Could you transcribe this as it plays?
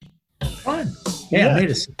Fun. Hey, I Yeah.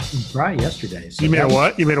 made a salesman cry yesterday. So You made a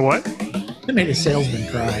what? You made a what? I made a salesman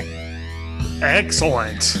cry.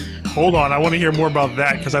 Excellent. Hold on. I want to hear more about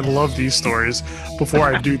that because I love these stories.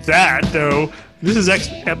 Before I do that, though, this is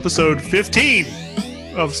episode 15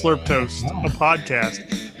 of Slurp Toast, a Wow. podcast.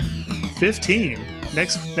 15.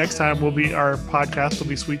 Next time our podcast will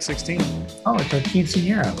be Sweet 16. Oh, it's our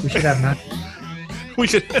quinceanera. We should have not. We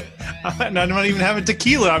should. I'm not even having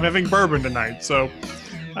tequila. I'm having bourbon tonight. So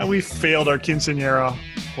we failed our quinceanera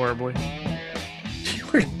horribly.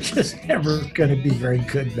 We're just never going to be very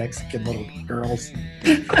good Mexican little girls.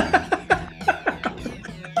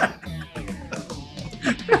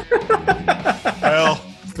 Well,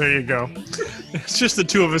 there you go. It's just the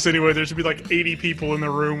two of us anyway. There should be like 80 people in the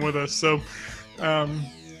room with us. So, anyway.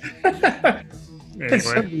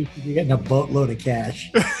 Somebody should be getting a boatload of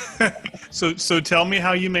cash. So tell me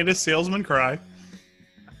how you made a salesman cry.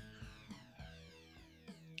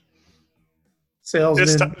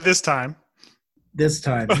 Salesman. This time.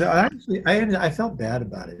 Actually, I felt bad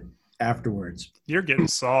about it afterwards. You're getting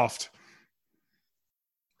soft.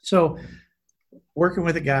 So, working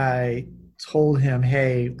with a guy, told him,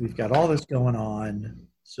 hey, we've got all this going on.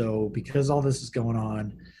 So because all this is going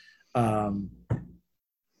on,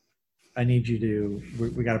 I need you to,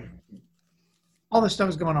 we got all this stuff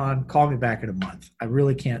is going on. Call me back in a month. I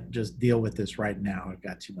really can't just deal with this right now. I've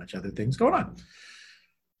got too much other things going on.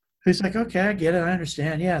 He's like, okay, I get it. I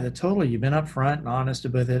understand. Yeah, you've been upfront and honest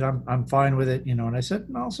with it. I'm fine with it. And I said,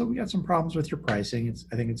 and also we got some problems with your pricing.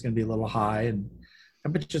 I think it's going to be a little high,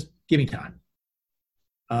 but just give me time.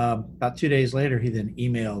 About 2 days later, he then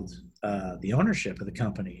emailed the ownership of the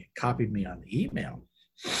company, copied me on the email.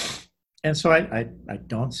 And so I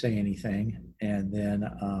don't say anything. And then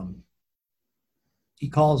he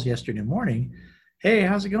calls yesterday morning. Hey,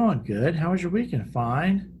 how's it going? Good. How was your weekend?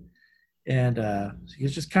 Fine. And so he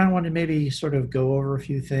just kind of wanted to maybe sort of go over a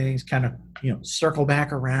few things, kind of, circle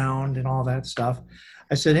back around and all that stuff.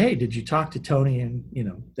 I said, hey, did you talk to Tony and,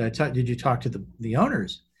 did you talk to the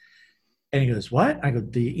owners? And he goes, what? I go,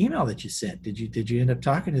 the email that you sent, did you end up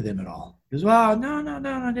talking to them at all? He goes, well, no,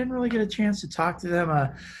 I didn't really get a chance to talk to them.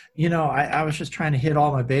 I was just trying to hit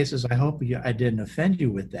all my bases. I hope I didn't offend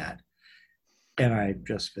you with that. And I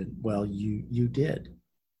just said, well, you did.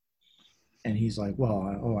 And he's like,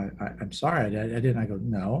 well, I'm sorry. I didn't. I go,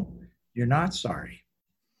 no, you're not sorry.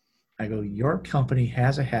 I go, your company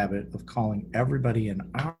has a habit of calling everybody in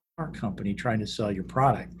our company trying to sell your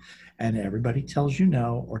product. And everybody tells you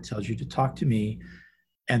no or tells you to talk to me.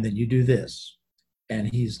 And then you do this.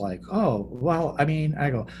 And he's like, oh, well, I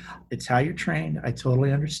go, it's how you're trained. I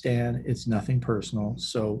totally understand. It's nothing personal.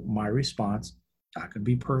 So my response, not going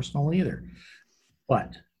to be personal either.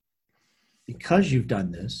 But because you've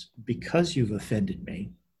done this, because you've offended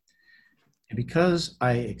me, and because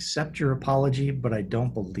I accept your apology, but I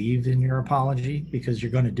don't believe in your apology because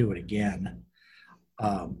you're going to do it again,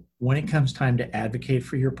 when it comes time to advocate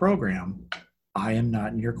for your program, I am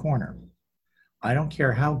not in your corner. I don't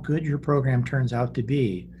care how good your program turns out to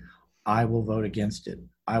be. I will vote against it.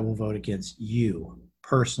 I will vote against you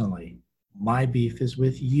personally. My beef is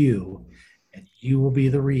with you, and you will be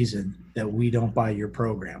the reason that we don't buy your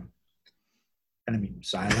program. And I mean,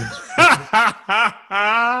 silence.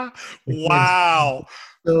 Wow.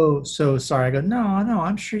 So sorry. I go, no,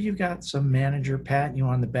 I'm sure you've got some manager patting you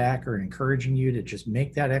on the back or encouraging you to just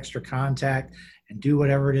make that extra contact and do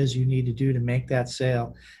whatever it is you need to do to make that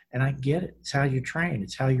sale. And I get it. It's how you train.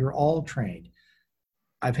 It's how you're all trained.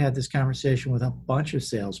 I've had this conversation with a bunch of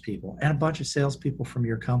salespeople and a bunch of salespeople from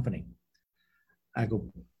your company. I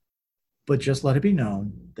go, but just let it be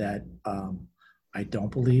known that I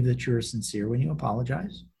don't believe that you're sincere when you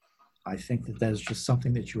apologize. I think that is just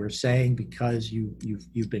something that you are saying because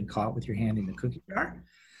you've been caught with your hand in the cookie jar.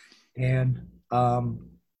 And I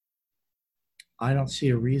don't see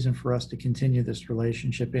a reason for us to continue this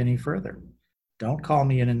relationship any further. Don't call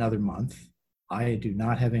me in another month. I do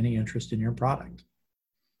not have any interest in your product.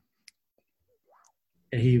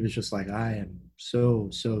 And he was just like, I am so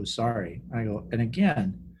sorry. I go, and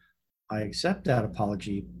again, I accept that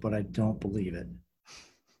apology, but I don't believe it.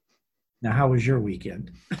 Now, how was your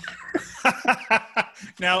weekend?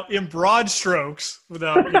 Now, in broad strokes,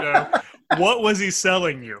 without, what was he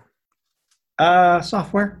selling you?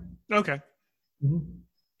 Software. Okay. Mm-hmm.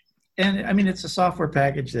 And I mean, it's a software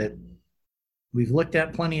package that we've looked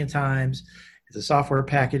at plenty of times. It's a software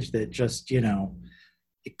package that just, it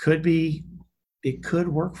could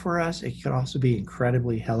work for us. It could also be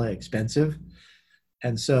incredibly hella expensive.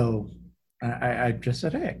 And so I just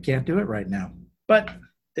said, hey, I can't do it right now. But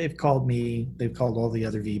they've called me. They've called all the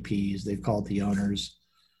other VPs. They've called the owners.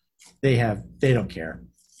 They don't care.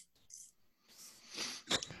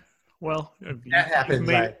 Well, That happens.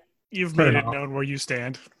 you've turn made it off. known where you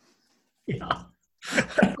stand. Yeah.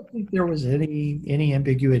 I don't think there was any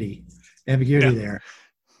ambiguity Yeah. there.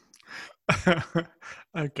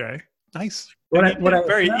 Okay. Nice. What And I you what did I it have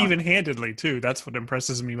very found, even-handedly too. That's what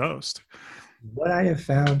impresses me most. what I have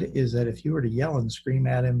found is that if you were to yell and scream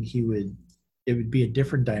at him, it would be a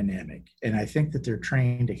different dynamic. And I think that they're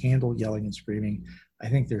trained to handle yelling and screaming. I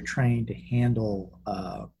think they're trained to handle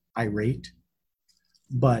irate,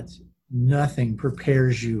 but nothing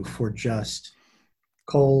prepares you for just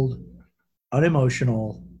cold,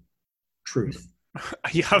 unemotional truth.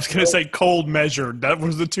 Yeah, I was going to say cold measured. That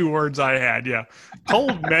was the two words I had. Yeah.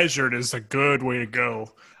 Cold measured is a good way to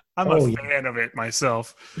go. I'm a Oh, yeah. fan of it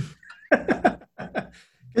myself.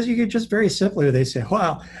 Because you could just very simply, they say,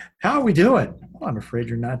 "Well, how are we doing?" Well, I'm afraid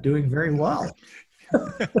you're not doing very well.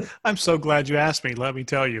 I'm so glad you asked me. Let me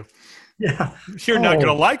tell you. Yeah. You're not going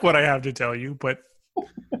to Oh, like what I have to tell you, but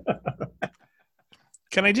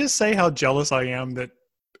can I just say how jealous I am that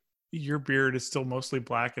your beard is still mostly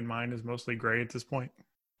black and mine is mostly gray at this point?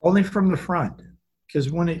 only from the front. Because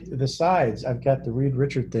the sides, I've got the Reed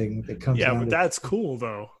Richard thing that comes Yeah, down but to. that's cool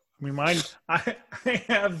though. I mean, mine. I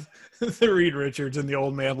have the Reed Richards and the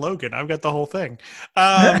Old Man Logan. I've got the whole thing.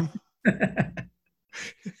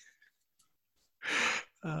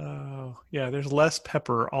 Oh, yeah. There's less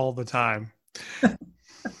pepper all the time.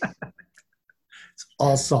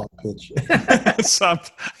 All salt, bitch. So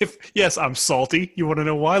yes, I'm salty. You want to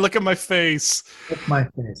know why? Look at my face. Look my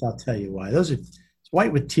face. I'll tell you why. It's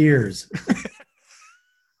white with tears.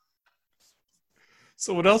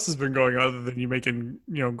 So what else has been going on other than you making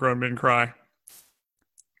grown men cry?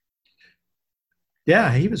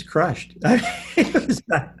 Yeah, he was crushed. I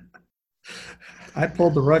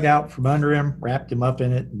pulled the rug out from under him, wrapped him up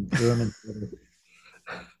in it, and threw him in.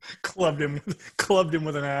 Clubbed him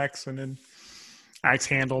with an axe and then axe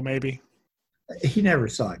handle maybe. He never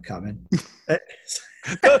saw it coming.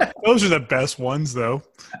 Those are the best ones though.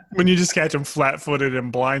 When you just catch them flat-footed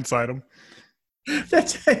and blindside them.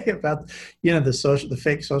 That's about the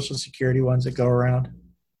fake Social Security ones that go around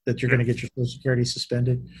that you're going to get your Social Security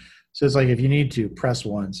suspended. So it's like if you need to press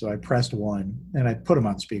one. So I pressed one and I put them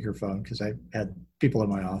on speakerphone because I had people in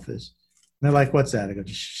my office. And they're like, "What's that?" I go,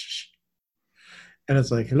 "Shh." And it's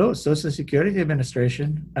like, "Hello, Social Security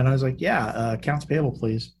Administration." And I was like, "Yeah, accounts payable,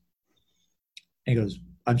 please." And he goes,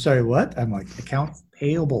 "I'm sorry, what?" I'm like, "Accounts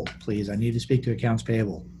payable, please. I need to speak to accounts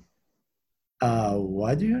payable."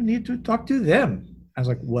 Why do you need to talk to them? I was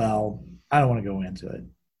like, "Well, I don't want to go into it."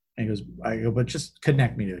 And he goes, "But just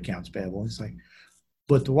connect me to accounts payable." He's like,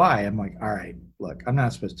 "But why?" I'm like, "All right, look, I'm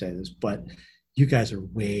not supposed to tell you this, but you guys are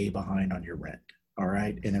way behind on your rent. All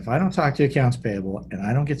right. And if I don't talk to accounts payable and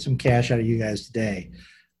I don't get some cash out of you guys today,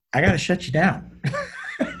 I got to shut you down."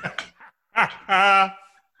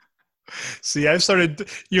 See,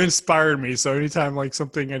 you inspired me. So anytime like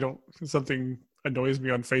something annoys me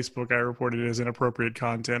on Facebook, I report it as inappropriate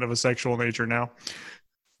content of a sexual nature now.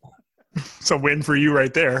 It's a win for you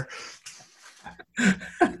right there.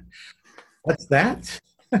 What's that?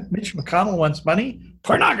 Mitch McConnell wants money?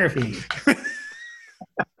 Pornography.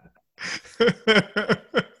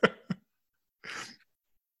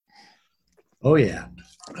 Oh, yeah.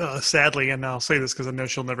 Sadly, and I'll say this because I know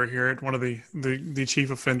she'll never hear it, one of the chief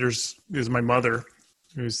offenders is my mother,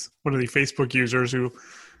 who's one of the Facebook users who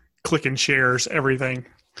click and shares everything.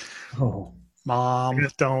 Oh, Mom,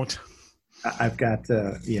 don't. I've got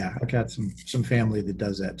some family that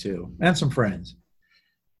does that too, and some friends.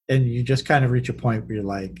 And you just kind of reach a point where you're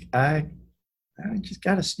like, I just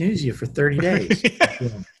got to snooze you for 30 days. Yeah,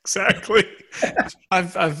 exactly.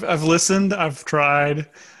 I've listened. I've tried.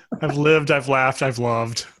 I've lived. I've laughed. I've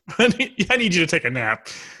loved. I need you to take a nap.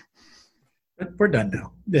 We're done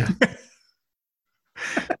now. Yeah.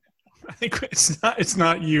 I think it's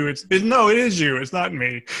not you. It is you. It's not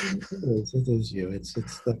me. It is you. It's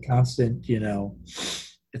the constant,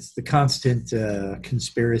 it's the constant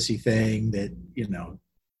conspiracy thing that,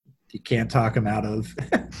 you can't talk them out of.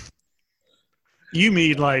 You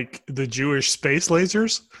mean like the Jewish space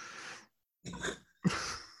lasers? Where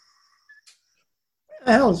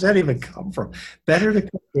the hell does that even come from? Better to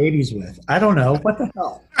cook babies with. I don't know. What the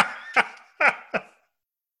hell?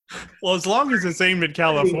 Well, as long as it's aimed at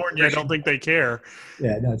California, I don't think they care.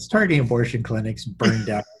 Yeah, no, it's targeting abortion clinics, burned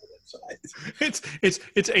down websites.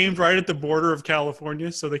 It's aimed right at the border of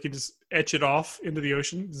California, so they can just etch it off into the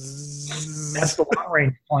ocean. That's the long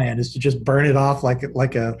range plan: is to just burn it off like a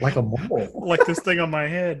mole, like this thing on my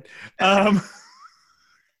head.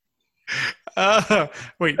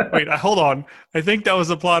 Wait, hold on. I think that was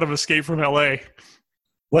the plot of Escape from LA.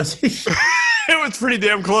 Was he? It was pretty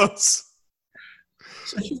damn close.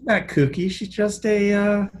 So she's not kooky. She's just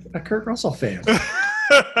a Kurt Russell fan.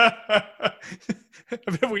 I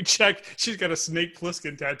bet we check. She's got a Snake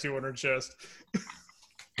Plissken tattoo on her chest.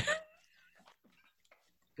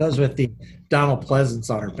 Goes with the Donald Pleasance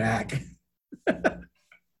on her back.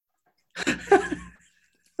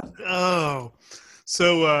 Oh,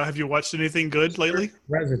 so have you watched anything good lately?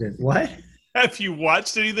 Resident, what? Have you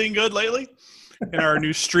watched anything good lately in our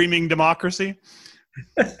new streaming democracy?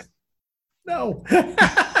 No.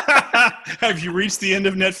 Have you reached the end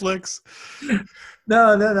of Netflix?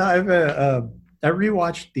 No. I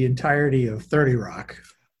rewatched the entirety of 30 Rock.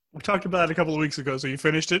 We talked about it a couple of weeks ago, so you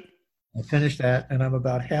finished it? I finished that, and I'm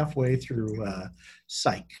about halfway through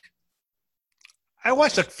Psych. I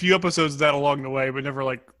watched a few episodes of that along the way, but never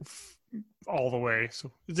like all the way.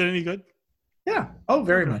 So is it any good? Yeah. Oh,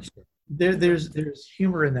 very much. There's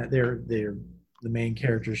humor in that. They're the main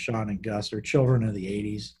characters, Sean and Gus, are children of the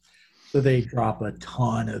 80s. So they drop a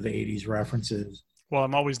ton of 80s references. Well,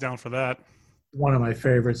 I'm always down for that. One of my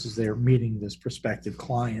favorites is they're meeting this prospective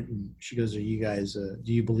client, and she goes, "Are you guys,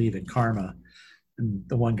 do you believe in karma?" And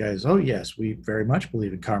the one guy is, "Oh, yes, we very much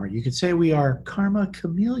believe in karma. You could say we are karma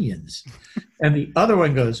chameleons." And the other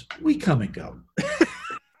one goes, "We come and go."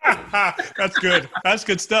 That's good. That's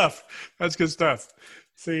good stuff. That's good stuff.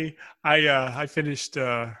 See, I finished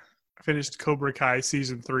Cobra Kai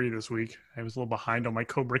season 3 this week. I was a little behind on my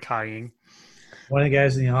Cobra Kaiing. One of the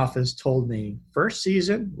guys in the office told me first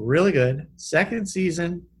season, really good. Second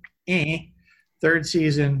season, Third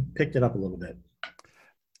season, picked it up a little bit.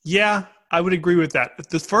 Yeah, I would agree with that.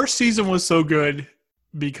 The first season was so good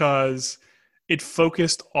because it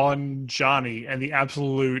focused on Johnny and the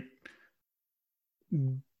absolute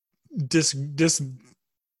just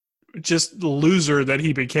loser that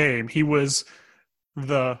he became. He was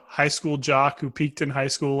the high school jock who peaked in high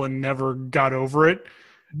school and never got over it.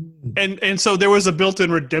 And so there was a built-in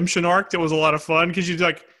redemption arc that was a lot of fun because you're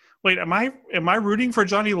like, wait, am I rooting for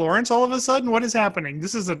Johnny Lawrence all of a sudden? What is happening?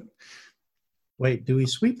 This is a Wait, do we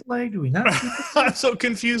sweep the leg? Do we not sweep the leg? I'm so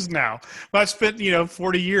confused now. I've spent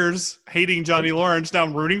 40 years hating Johnny Lawrence. Now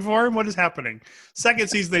I'm rooting for him. What is happening? Second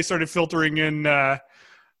season, they started filtering in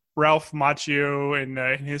Ralph Macchio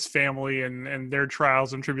and his family and their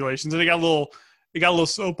trials and tribulations, and it got a little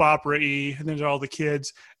soap opera-y, and there's all the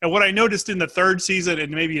kids. And what I noticed in the third season,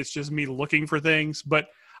 and maybe it's just me looking for things, but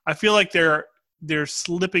I feel like they're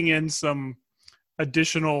slipping in some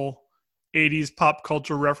additional 80s pop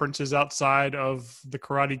culture references outside of the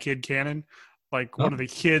Karate Kid canon. Like one of the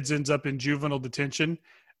kids ends up in juvenile detention,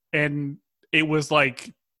 and it was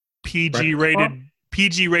like PG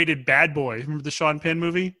rated Bad Boy. Remember the Sean Penn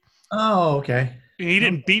movie? Oh, okay. He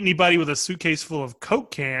didn't beat anybody with a suitcase full of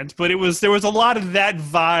Coke cans, but there was a lot of that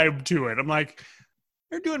vibe to it. I'm like,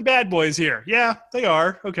 they're doing Bad Boys here. Yeah, they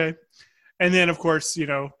are. Okay. And then, of course,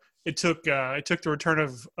 it took the return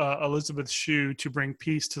of Elizabeth Shue to bring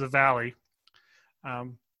peace to the valley.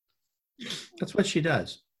 That's what she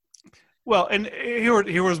does. Well, and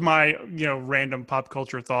here was my random pop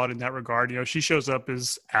culture thought in that regard. She shows up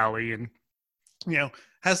as Allie and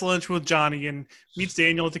has lunch with Johnny and meets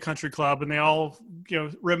Daniel at the country club, and they all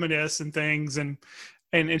reminisce and things, and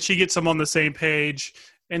she gets them on the same page,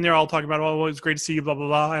 and they're all talking about, oh, it's great to see you, blah blah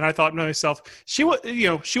blah. And I thought to myself, she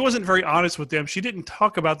wasn't very honest with them. She didn't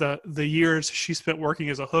talk about the years she spent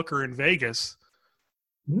working as a hooker in Vegas.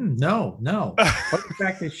 No. But the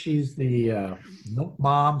fact that she's the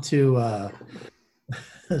mom to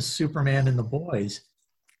Superman and the boys.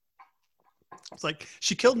 It's like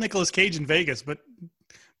she killed Nicolas Cage in Vegas, but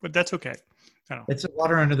that's okay. I don't know. It's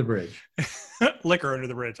water under the bridge. Liquor under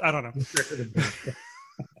the bridge. I don't know.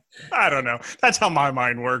 I don't know. That's how my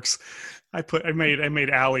mind works. I made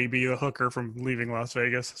Allie be the hooker from Leaving Las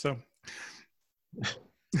Vegas. So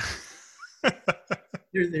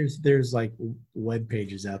there's like web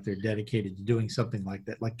pages out there dedicated to doing something like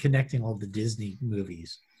that, like connecting all the Disney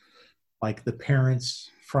movies, like the parents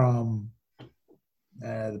from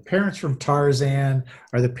Tarzan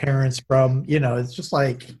or the parents from it's just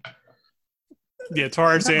like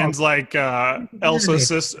Tarzan's like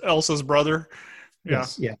Elsa's brother.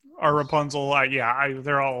 Yes, yeah. Or Rapunzel.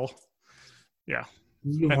 They're all. Yeah.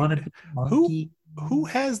 You want to be monkey? Who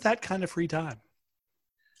has that kind of free time?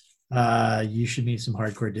 You should meet some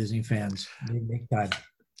hardcore Disney fans. They make time.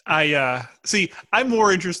 I'm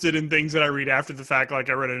more interested in things that I read after the fact.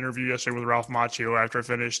 Like I read an interview yesterday with Ralph Macchio after I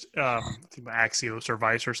finished, I think Axios or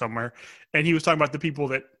Vice or somewhere. And he was talking about the people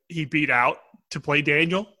that he beat out to play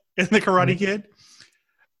Daniel in the Karate Kid.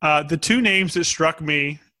 The two names that struck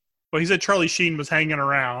me, well, he said Charlie Sheen was hanging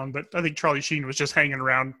around, but I think Charlie Sheen was just hanging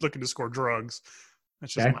around looking to score drugs.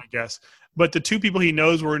 That's just my guess. But the two people he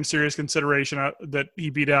knows were in serious consideration that he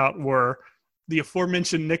beat out were the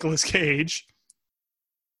aforementioned Nicolas Cage.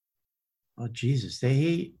 Oh, Jesus.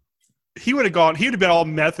 He would have gone, he would have been all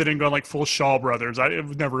method and gone like full Shaw Brothers. It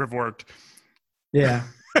would never have worked. Yeah.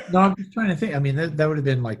 No, I'm just trying to think. I mean, that would have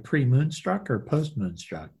been like pre-Moonstruck or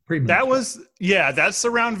post-Moonstruck? Pre-Moonstruck. That's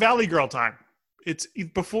around Valley Girl time. It's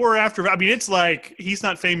before or after. I mean, it's like he's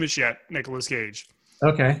not famous yet, Nicolas Cage.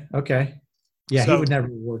 Okay. Yeah, so, he would never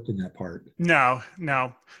have worked in that part. No.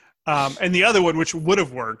 And the other one, which would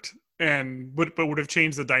have worked but would have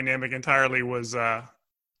changed the dynamic entirely, was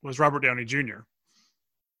Robert Downey Jr.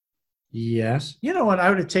 Yes. You know what? I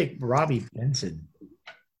would have taken Robbie Benson.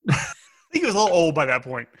 I think he was a little old by that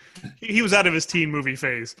point. He was out of his teen movie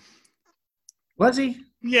phase. Was he?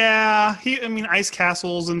 Yeah. Ice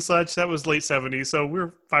Castles and such, that was late 70s. So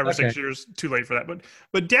we're 5 or 6 years too late for that.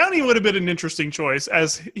 But Downey would have been an interesting choice,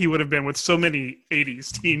 as he would have been with so many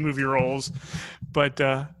 80s teen movie roles. But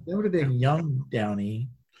that would have been young Downey,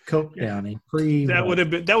 Coke Downey, that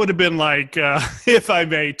would have been like, if I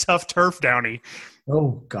may, Tough Turf Downey.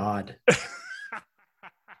 Oh God.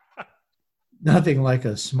 Nothing like a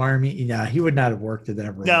smarmy. Yeah, he would not have worked at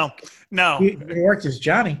that role. No. He worked as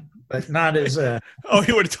Johnny, but not as Oh,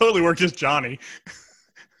 he would have totally worked as Johnny.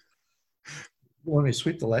 You want me to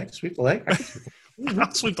sweep the leg? Sweep the leg?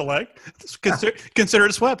 I'll sweep the leg. Consider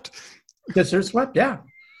it swept. Consider it swept, yeah.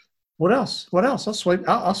 What else? I'll sweep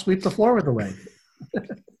the floor with the leg.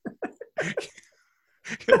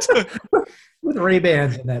 With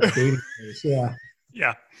Ray-Bans in that baby face, yeah.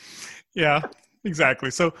 Yeah,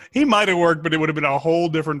 exactly. So he might have worked, but it would have been a whole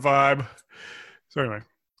different vibe. So anyway,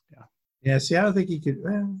 yeah. See, I don't think he could.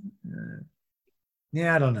 I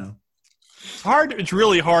don't know. It's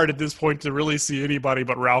really hard at this point to really see anybody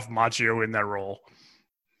but Ralph Macchio in that role.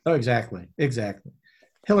 Oh, exactly.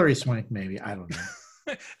 Hilary Swank, maybe. I don't know.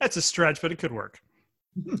 That's a stretch, but it could work.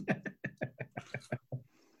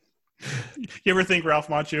 You ever think Ralph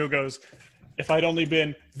Macchio goes, if I'd only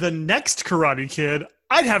been the next Karate Kid,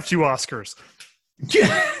 I'd have 2 Oscars.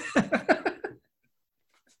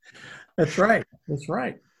 That's right.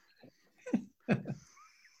 All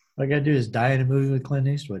I got to do is die in a movie with Clint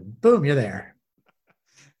Eastwood. Boom, you're there.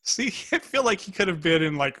 See, I feel like he could have been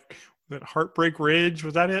in like that Heartbreak Ridge.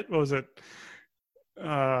 Was that it? What was it?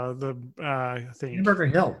 I think Hamburger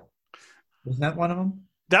Hill. Was that one of them?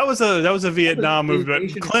 That was a Vietnam movie, but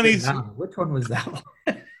Clint Eastwood. Which one was that one?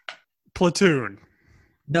 Platoon.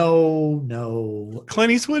 No.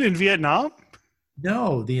 Clint Eastwood in Vietnam?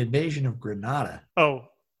 No, The Invasion of Grenada. Oh.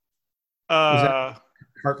 Was that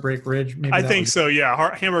Heartbreak Ridge? Maybe I think so,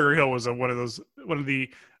 yeah. Hamburger Hill was one of the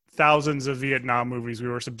thousands of Vietnam movies we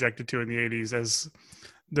were subjected to in the 80s, as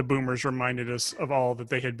the boomers reminded us of all that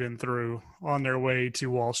they had been through on their way to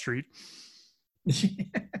Wall Street.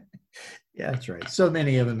 Yeah, that's right. So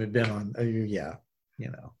many of them have been on,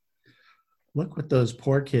 look what those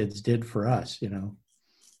poor kids did for us, You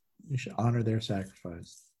should honor their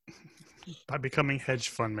sacrifice. By becoming hedge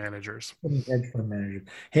fund managers.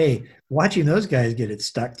 Hey, watching those guys get it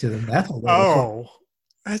stuck to them. That's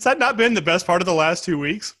has that not been the best part of the last 2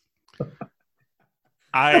 weeks?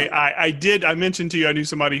 I mentioned to you I knew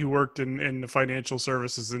somebody who worked in the financial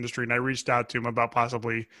services industry, and I reached out to him about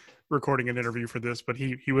possibly recording an interview for this, but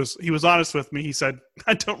he was honest with me. He said,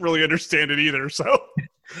 I don't really understand it either. So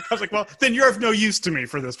I was like, well, then you're of no use to me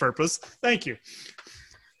for this purpose. Thank you.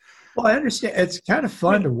 Well, I understand. It's kind of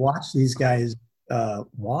fun to watch these guys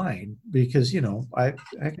whine because, I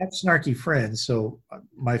got snarky friends. So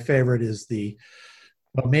my favorite is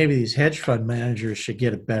maybe these hedge fund managers should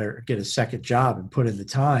get a second job and put in the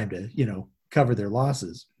time to, cover their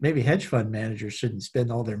losses. Maybe hedge fund managers shouldn't spend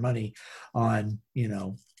all their money on,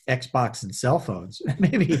 Xbox and cell phones.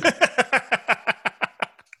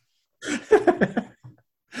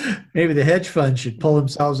 Maybe the hedge fund should pull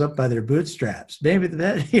themselves up by their bootstraps. Maybe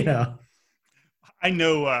that. I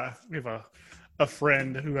know we have a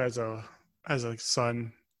friend who has a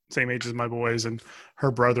son same age as my boys, and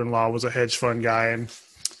her brother-in-law was a hedge fund guy. And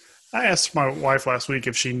I asked my wife last week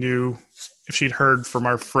if she'd heard from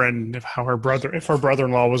our friend if her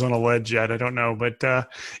brother-in-law was on a ledge yet. I don't know, but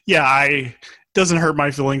doesn't hurt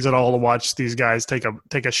my feelings at all to watch these guys take a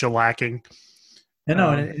shellacking. I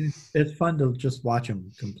know, and it's fun to just watch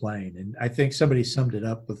them complain. And I think somebody summed it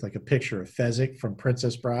up with like a picture of Fezzik from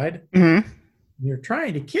Princess Bride. Mm-hmm. You're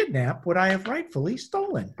trying to kidnap what I have rightfully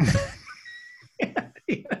stolen. Or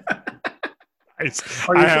you're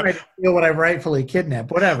trying to steal what I've rightfully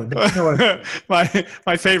kidnapped, whatever.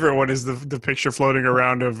 My favorite one is the picture floating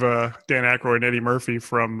around of Dan Aykroyd and Eddie Murphy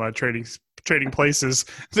from Trading Places.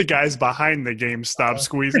 The guys behind the GameStop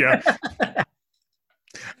squeeze. Yeah.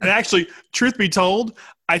 And actually, truth be told,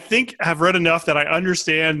 I think I've read enough that I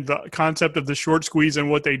understand the concept of the short squeeze and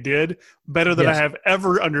what they did better than I Yes. have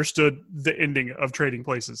ever understood the ending of Trading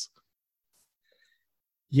Places.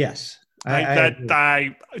 Yes.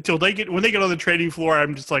 Until when they get on the trading floor,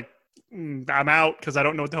 I'm just like, I'm out because I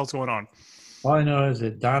don't know what the hell's going on. All I know is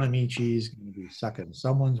that Don Amici's going to be sucking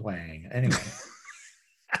someone's wang. Anyway.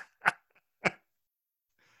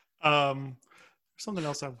 Something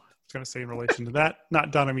else I was going to say in relation to that.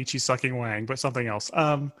 Not Don Amici sucking wang, but something else.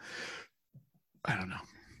 I don't know.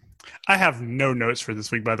 I have no notes for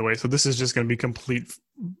this week, by the way, so this is just going to be complete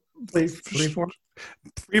freeform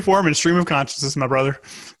and stream of consciousness, my brother.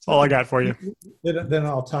 That's all I got for you. Then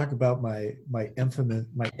I'll talk about my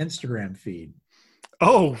Instagram feed.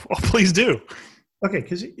 Oh, please do. Okay.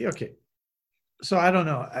 So I don't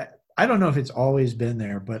know. I don't know if it's always been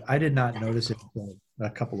there, but I did not notice it until a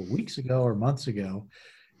couple of weeks ago or months ago.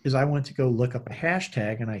 Is I went to go look up a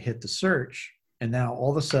hashtag and I hit the search, and now all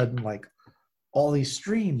of a sudden, like, all these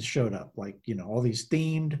streams showed up, like, all these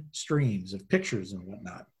themed streams of pictures and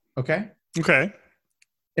whatnot. Okay. And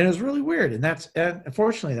it was really weird. And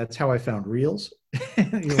unfortunately, that's how I found Reels. You're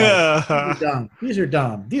like, these are dumb. These are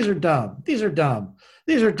dumb. These are dumb. These are dumb.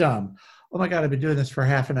 These are dumb. Oh my God, I've been doing this for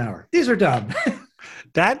half an hour. These are dumb.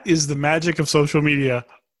 That is the magic of social media.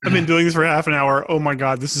 I've been doing this for half an hour. Oh my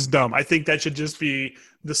God, this is dumb. I think that should just be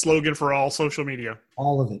the slogan for all social media.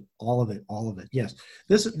 All of it. Yes.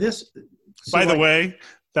 By the way,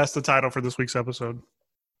 that's the title for this week's episode.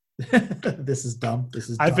 This is dumb.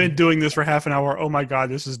 I've been doing this for half an hour. Oh my God,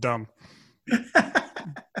 this is dumb.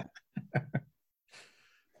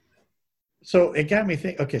 So it got me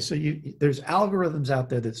thinking. Okay, so there's algorithms out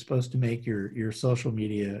there that's supposed to make your social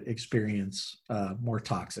media experience more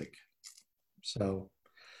toxic. So,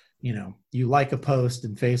 you like a post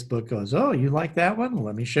and Facebook goes, "Oh, you like that one?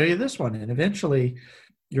 Let me show you this one," and eventually,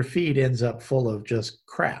 your feed ends up full of just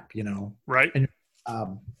crap. Right. And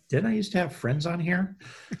didn't I used to have friends on here?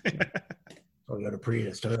 Toyota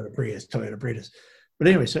Prius. But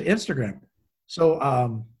anyway, so Instagram. So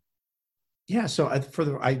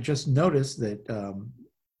I just noticed that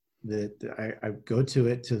I go to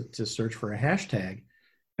it to search for a hashtag,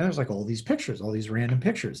 and there's like all these pictures, all these random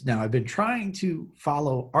pictures. Now I've been trying to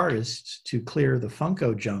follow artists to clear the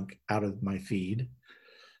Funko junk out of my feed,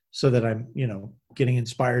 so that I'm getting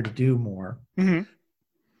inspired to do more. Mm-hmm.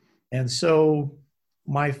 And so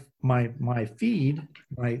my feed,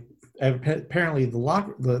 apparently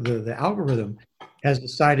the algorithm has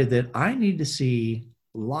decided that I need to see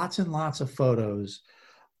lots and lots of photos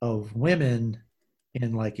of women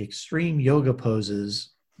in like extreme yoga poses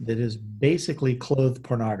that is basically clothed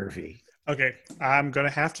pornography. Okay, I'm going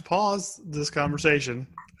to have to pause this conversation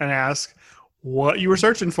and ask what you were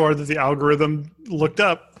searching for that the algorithm looked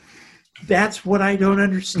up. That's what I don't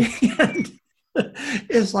understand.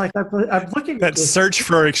 It's like I'm looking that search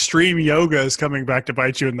for extreme yoga is coming back to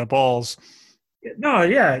bite you in the balls. No,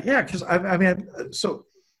 yeah, because I mean, so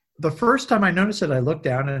the first time I noticed it, I looked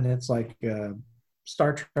down and it's like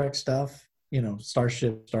Star Trek stuff,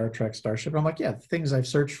 Starship, Star Trek, Starship. I'm like, yeah, things I've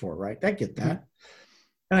searched for, right? I get that. Mm-hmm.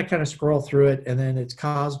 And I kind of scroll through it, and then it's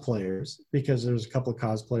cosplayers, because there's a couple of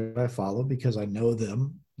cosplayers I follow because I know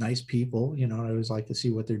them, nice people, I always like to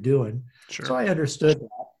see what they're doing. Sure. So I understood that.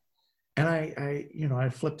 And I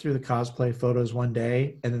flipped through the cosplay photos one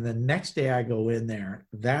day, and then the next day I go in there.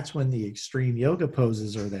 That's when the extreme yoga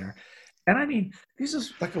poses are there. And I mean, this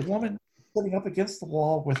is like a woman sitting up against the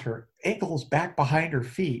wall with her ankles back behind her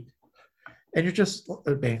feet. And you're just,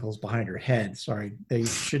 ankles behind her head. Sorry, they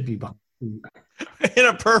should be behind her feet. In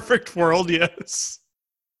a perfect world, yes.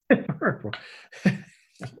 It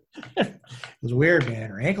was weird, man.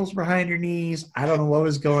 Her ankles behind her knees. I don't know what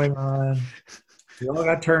was going on. We all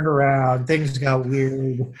got turned around. Things got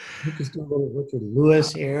weird. You just do a little Richard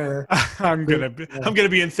Lewis here. I'm gonna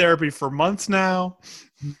be in therapy for months now.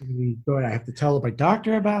 I have to tell my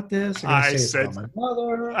doctor about this. I said my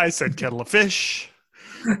mother. I said kettle of fish.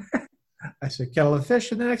 I said kettle of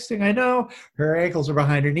fish, and the next thing I know, her ankles are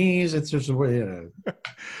behind her knees. It's just I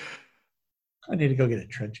need to go get a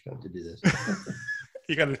trench coat to do this.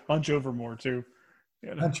 You got to hunch over more too.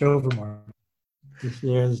 Hunch over more. Just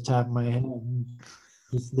there at the top of my head.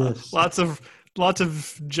 Just this. Lots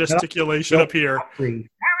of gesticulation up here.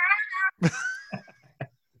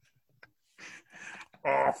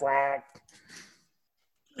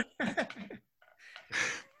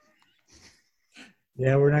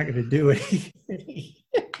 Yeah, we're not going to do any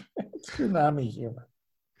tsunami humor.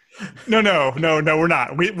 No, we're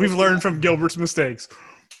not. We've learned from Gilbert's mistakes.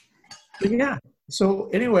 Yeah. So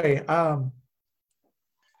anyway,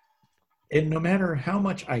 and no matter how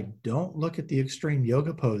much I don't look at the extreme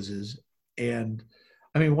yoga poses, and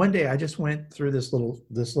I mean, one day I just went through this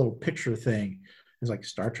little picture thing. It's like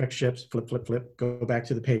Star Trek ships, flip, flip, flip, go back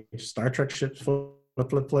to the page. Star Trek ships, flip, flip,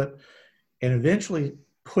 flip, flip, and eventually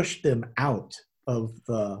pushed them out of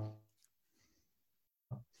the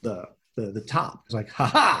top. It's like,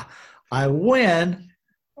 haha, I win.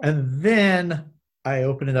 And then I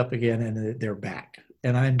open it up again and they're back.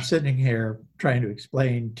 And I'm sitting here trying to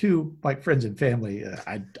explain to my friends and family,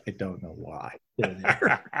 I don't know why they're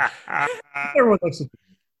there. Everyone looks at me.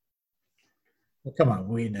 Well, come on,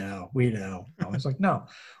 we know. I was like, no,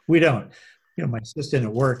 we don't. You know, my assistant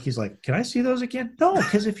at work, he's like, can I see those again? No,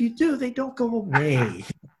 because if you do, they don't go away.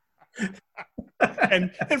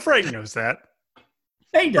 and Frank knows that.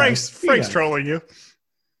 Frank's trolling you.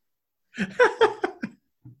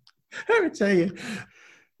 I would tell you,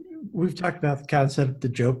 we've talked about the concept of the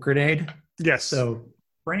joke grenade. Yes. So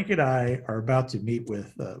Frank and I are about to meet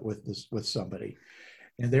with somebody,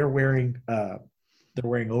 and they're wearing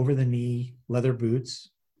over the knee leather boots,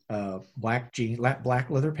 black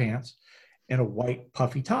leather pants, and a white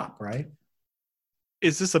puffy top. Right?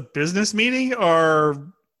 Is this a business meeting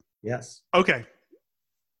or? Yes. Okay.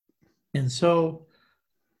 And so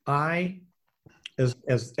as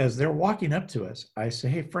they're walking up to us, I say,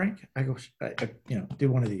 "Hey, Frank," I go,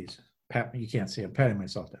 do one of these. Pat, you can't see. I'm patting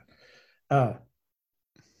myself down.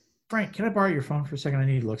 Frank, can I borrow your phone for a second? I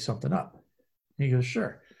need to look something up. And he goes,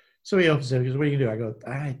 "Sure." So he opens it. He goes, "What are you gonna do?" I go,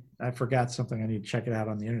 I forgot something. I need to check it out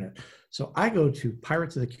on the internet. So I go to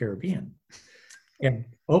Pirates of the Caribbean and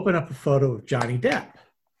open up a photo of Johnny Depp,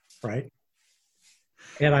 right?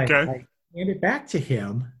 And I hand it back to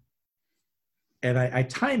him. And I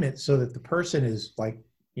time it so that the person is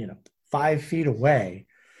 5 feet away.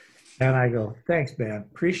 And I go, "Thanks, man.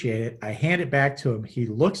 Appreciate it." I hand it back to him. He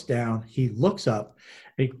looks down. He looks up.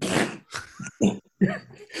 He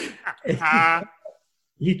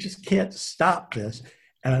just can't stop this.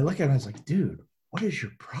 And I look at him. I was like, "Dude, what is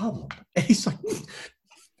your problem?" And he's like,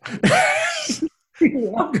 he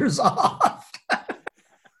wanders off.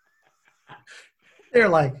 They're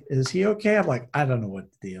like, "Is he okay?" I'm like, "I don't know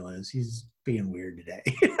what the deal is. He's being weird today."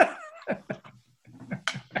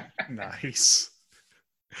 Nice.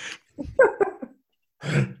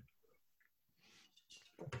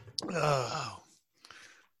 Oh.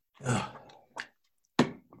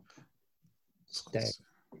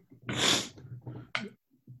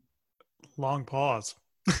 Long pause.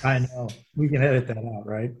 I know. We can edit that out,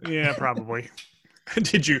 right? Yeah, probably.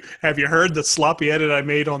 Have you heard the sloppy edit I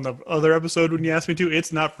made on the other episode when you asked me to?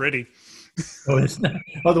 It's not pretty. Oh, it's not.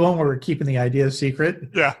 Oh, the one where we're keeping the idea secret?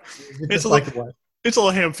 Yeah. It's a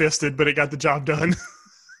little ham-fisted, but it got the job done.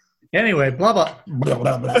 Anyway, blah, blah, blah,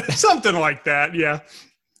 blah, blah. Something like that, yeah.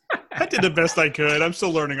 I did the best I could. I'm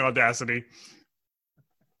still learning Audacity.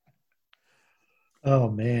 Oh,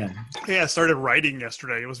 man. Yeah, I started writing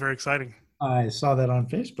yesterday. It was very exciting. I saw that on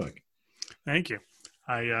Facebook. Thank you.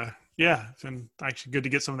 It's been actually good to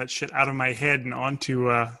get some of that shit out of my head and onto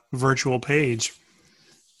a virtual page.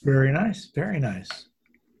 Very nice. Very nice.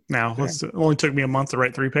 Now, it only took me a month to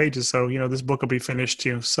write 3 pages, so, this book will be finished,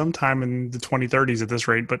 sometime in the 2030s at this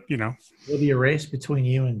rate, but, It'll be a race between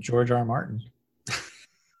you and George R. Martin.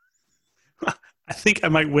 I think I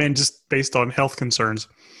might win just based on health concerns.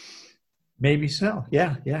 Maybe so.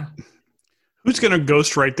 Yeah. Who's going to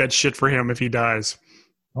ghostwrite that shit for him if he dies?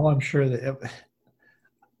 Oh, I'm sure that...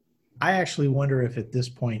 I actually wonder if at this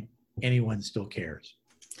point anyone still cares.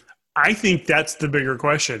 I think that's the bigger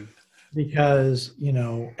question. Because,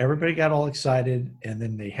 everybody got all excited and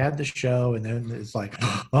then they had the show and then it's like,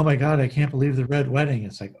 "Oh my God, I can't believe the Red Wedding."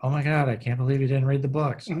 It's like, "Oh my God, I can't believe you didn't read the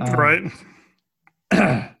books." Right.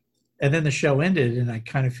 And then the show ended and I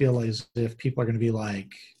kind of feel as if people are going to be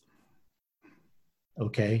like,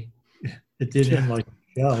 "Okay, it did end like the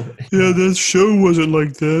show." Yeah, that show wasn't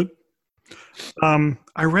like that.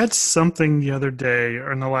 I read something the other day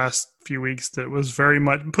or in the last few weeks that was very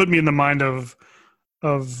much put me in the mind of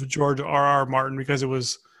George R.R. Martin because it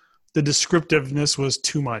was the descriptiveness was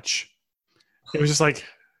too much. It was just like,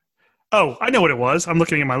 oh, I know what it was. I'm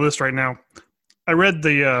looking at my list right now. I read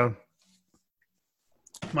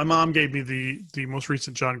my mom gave me the most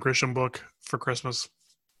recent John Grisham book for Christmas.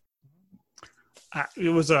 It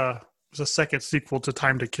was a second sequel to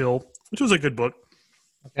Time to Kill, which was a good book.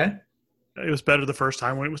 Okay. It was better the first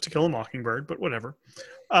time when it was To Kill a Mockingbird, but whatever.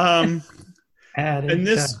 And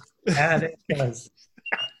this does.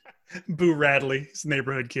 Boo Radley, his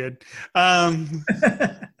neighborhood kid. Good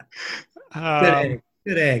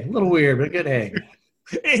egg. A little weird, but good egg.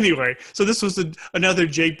 Anyway, so this was another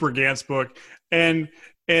Jake Brigance book, and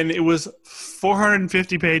it was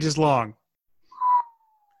 450 pages long.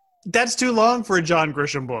 That's too long for a John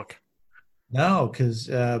Grisham book. No, because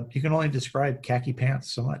you can only describe khaki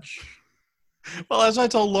pants so much. Well, as I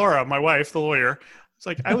told Laura, my wife, the lawyer, it's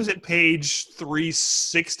like I was at page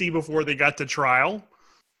 360 before they got to trial.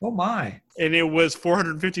 Oh my! And it was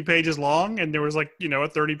 450 pages long, and there was like, a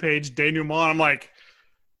 30-page denouement. I'm like,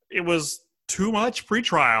 it was too much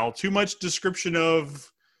pretrial, too much description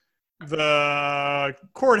of the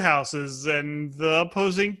courthouses and the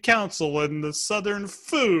opposing counsel and the Southern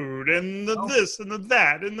food and the this and the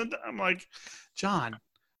that. And I'm like, John,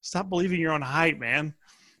 stop believing your own hype, man.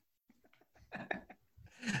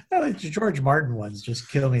 The George Martin ones just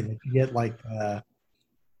kill me. That you get like,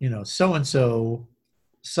 so-and-so,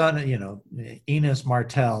 son, Enos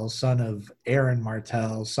Martell, son of Aaron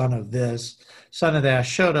Martell, son of this, son of that,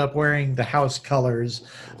 showed up wearing the house colors,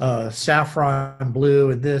 saffron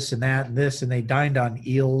blue and this and that and this, and they dined on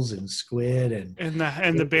eels and squid and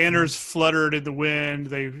the banners fluttered in the wind.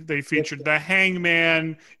 They featured the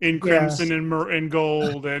hangman in crimson and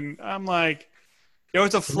gold, and I'm like, there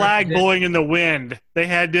was a flag blowing in the wind. They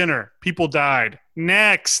had dinner. People died.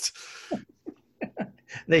 Next.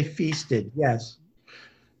 They feasted, yes.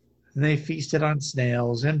 And they feasted on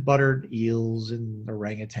snails and buttered eels and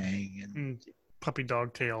orangutan and puppy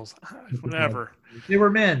dog tails. Whatever. They were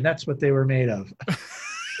men. That's what they were made of.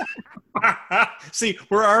 See,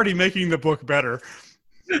 we're already making the book better.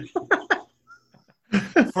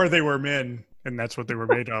 For they were men, and that's what they were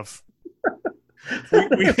made of.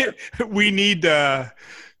 We need and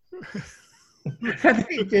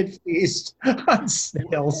they did feast on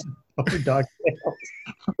snails and puppy dog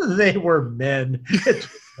tails. They were men.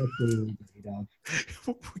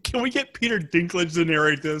 Can we get Peter Dinklage to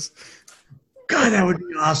narrate this? God, that would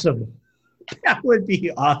be awesome. That would be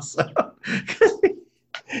awesome.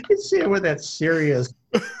 You see it with that serious,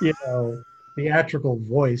 theatrical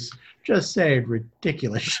voice, just saying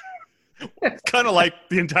ridiculous. Kind of like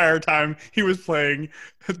the entire time he was playing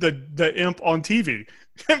the imp on TV.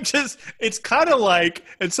 It's kind of like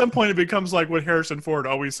at some point it becomes like what Harrison Ford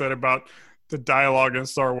always said about the dialogue in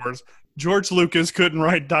Star Wars. George Lucas couldn't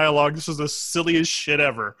write dialogue. This was the silliest shit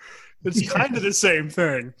ever. It's kind of the same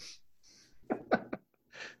thing.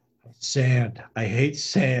 Sand. I hate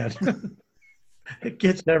sand. It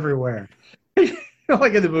gets everywhere.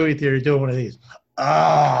 Like in the movie theater doing one of these.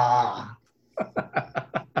 Ah.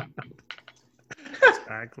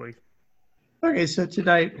 Exactly. Okay, so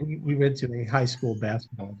tonight we went to a high school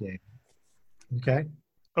basketball game.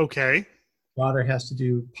 Okay. Daughter has to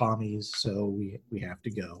do pommies, so we have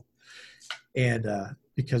to go. And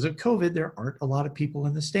because of COVID, there aren't a lot of people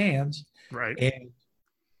in the stands. Right. And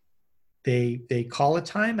they call a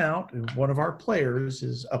timeout, and one of our players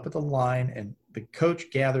is up at the line, and the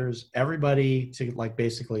coach gathers everybody to like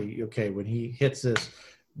basically, okay, when he hits this,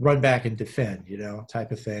 run back and defend,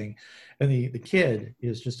 type of thing. And the kid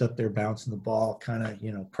is just up there bouncing the ball, kind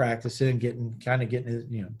of, practicing, getting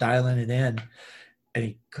it, dialing it in. And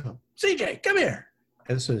he goes, CJ, come here.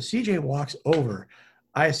 And so CJ walks over.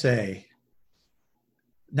 I say,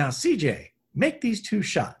 now, CJ, make these 2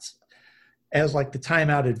 shots as like the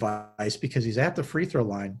timeout advice because he's at the free throw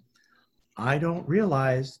line. I don't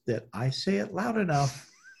realize that I say it loud enough.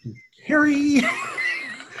 Harry.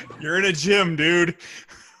 You're in a gym, dude.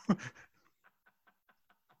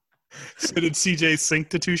 So did CJ sink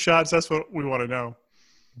the 2 shots? That's what we want to know.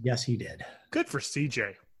 Yes, he did. Good for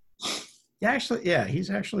CJ. Yeah, he's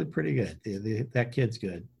actually pretty good. That kid's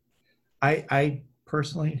good. I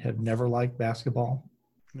personally have never liked basketball.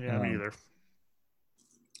 Yeah, me either.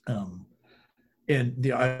 And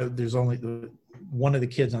there's only one of the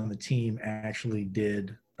kids on the team actually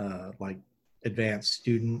did like advanced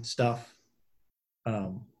student stuff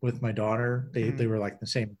with my daughter. They were like the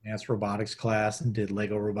same advanced robotics class and did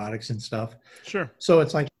Lego robotics and stuff. Sure. So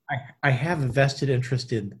it's like I have a vested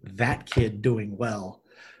interest in that kid doing well.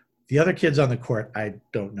 The other kids on the court, I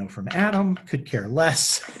don't know from Adam, could care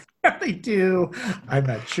less. They do. I'm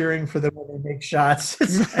not cheering for them when they make shots.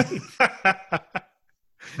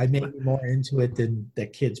 I may be more into it than the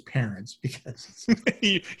kid's parents because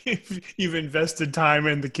you've invested time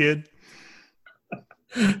in the kid.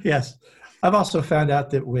 Yes. I've also found out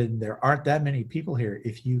that when there aren't that many people here,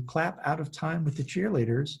 if you clap out of time with the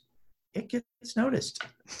cheerleaders, it gets noticed.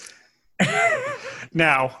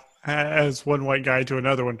 Now, as one white guy to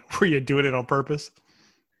another one, were you doing it on purpose?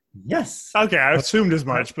 Yes. Okay, I assumed as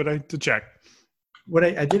much, but I had to check. What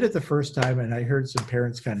I did it the first time, and I heard some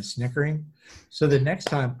parents kind of snickering. So the next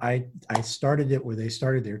time I started it where they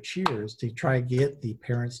started their cheers to try and get the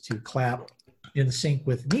parents to clap in sync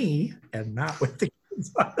with me and not with the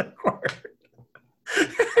kids on the court.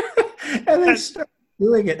 And they started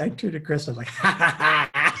doing it. I turned to Chris. I was like, ha, ha,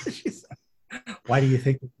 ha. Why do you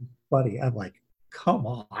think it's funny? I'm like, come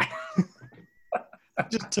on.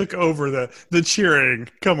 Just took over the cheering.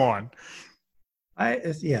 Come on.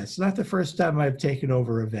 It's not the first time I've taken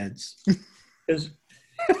over events. 'Cause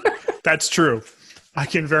That's true. I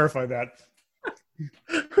can verify that.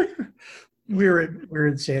 we're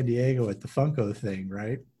in San Diego at the Funko thing,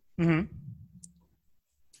 right? Hmm.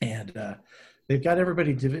 And they've got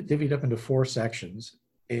everybody divvied up into 4 sections,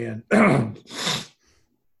 and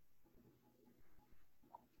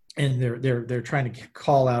and they're trying to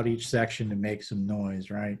call out each section to make some noise,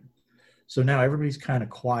 right? So now everybody's kind of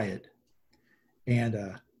quiet,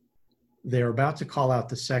 and they're about to call out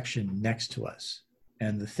the section next to us,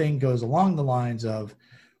 and the thing goes along the lines of,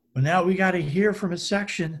 well, now we got to hear from a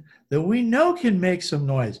section that we know can make some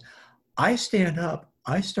noise. I stand up,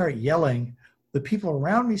 I start yelling. The people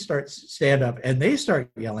around me stand up, and they start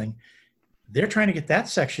yelling. They're trying to get that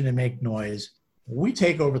section to make noise. We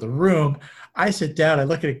take over the room. I sit down. I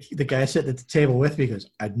look at the guy sitting at the table with me. He goes,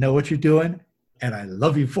 I know what you're doing, and I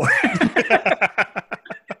love you for it.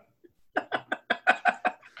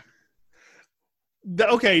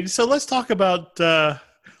 Okay, so let's talk about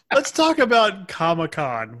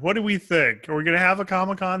Comic-Con. What do we think? Are we going to have a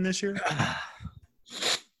Comic-Con this year?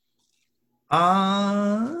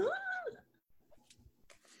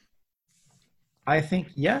 I think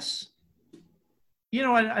yes.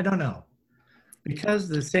 I don't know, because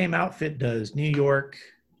the same outfit does New York,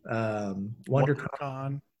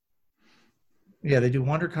 WonderCon. Yeah, they do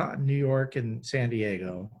WonderCon in New York and San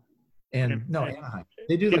Diego, and no, Anaheim.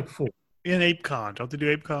 They do like 4. In ApeCon, don't they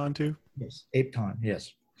do ApeCon too? Yes, ApeCon.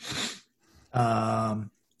 Yes.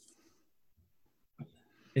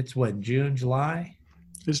 It's what, June, July?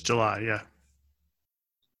 It's July, yeah.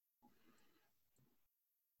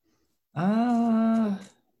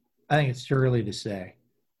 I think it's too early to say.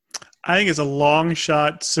 I think it's a long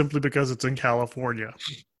shot simply because it's in California.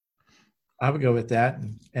 I would go with that,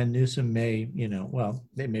 and Newsom may,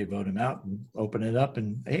 they may vote him out and open it up,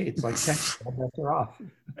 and hey, it's like Texas, all bets are off.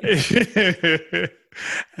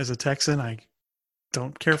 As a Texan, I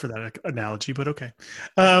don't care for that analogy, but okay.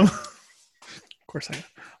 Of course, I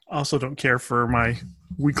also don't care for my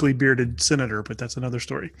weakly bearded senator, but that's another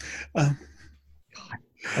story.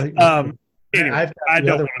 Anyway, I've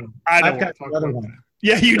got the other one.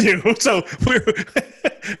 Yeah, you do. So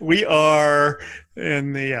we are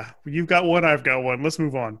in the You've got one, I've got one. Let's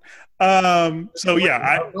move on. So yeah,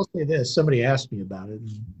 I will say this. Somebody asked me about it,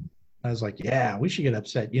 and I was like, "Yeah, we should get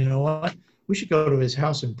upset. You know what? We should go to his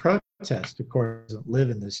house and protest." Of course, he doesn't live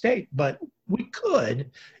in the state, but we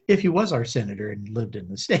could if he was our senator and lived in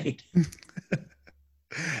the state.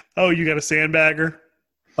 Oh, you got a sandbagger?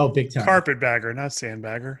 Oh, big time. Carpetbagger, not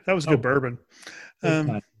sandbagger. That was good bourbon.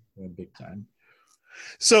 Big time.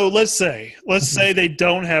 So let's say they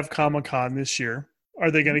don't have Comic-Con this year. Are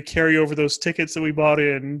they going to carry over those tickets that we bought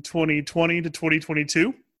in 2020 to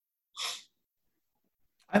 2022?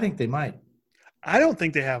 I think they might. I don't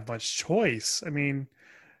think they have much choice. I mean,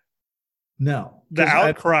 no. The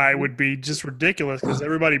outcry would be just ridiculous because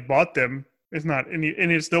everybody bought them. It's not, and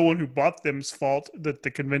it's no one who bought them's fault that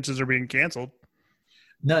the conventions are being canceled.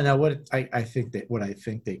 No. What I think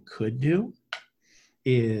they could do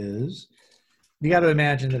is, you got to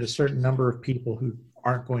imagine that a certain number of people who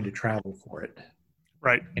aren't going to travel for it,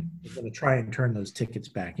 right, are going to try and turn those tickets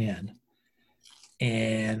back in.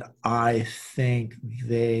 And I think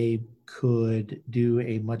they could do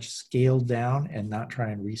a much scaled down and not try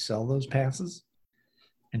and resell those passes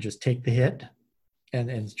and just take the hit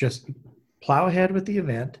and just plow ahead with the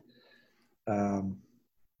event.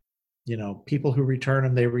 People who return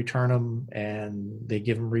them, they return them and they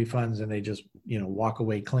give them refunds and they just, walk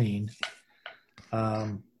away clean.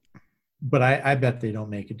 But I bet they don't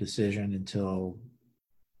make a decision until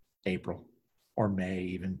April or May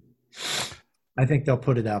even. I think they'll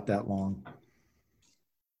put it out that long.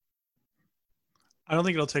 I don't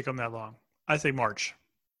think it'll take them that long. I say March.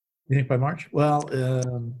 You think by March? Well,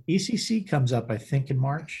 ECC comes up, I think, in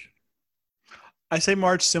March. I say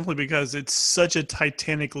March simply because it's such a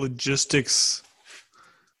titanic logistics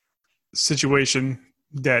situation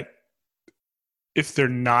that if they're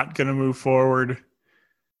not going to move forward,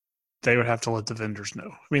 they would have to let the vendors know.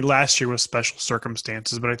 I mean, last year was special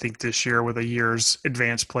circumstances, but I think this year with a year's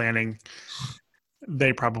advanced planning,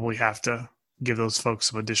 they probably have to give those folks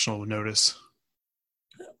some additional notice.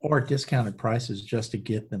 Or discounted prices just to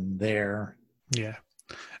get them there. Yeah.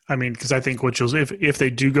 I mean, because I think if they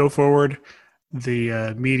do go forward,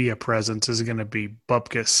 the media presence is going to be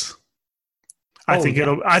bupkis. I think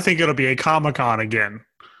it'll be a Comic-Con again.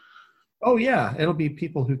 Oh yeah, it'll be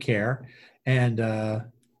people who care, and a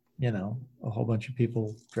whole bunch of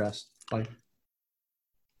people dressed like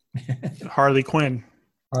Harley Quinn.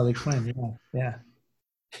 Harley Quinn, yeah.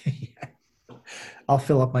 I'll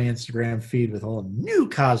fill up my Instagram feed with all new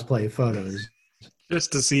cosplay photos.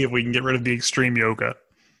 Just to see if we can get rid of the extreme yoga.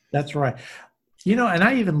 That's right. And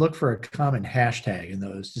I even look for a common hashtag in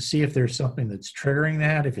those to see if there's something that's triggering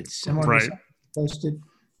that, if it's similar to Right. something posted.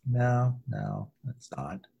 No, it's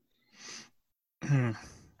not.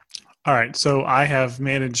 All right. So I have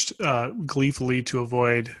managed gleefully to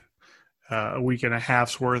avoid a week and a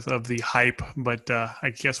half's worth of the hype, but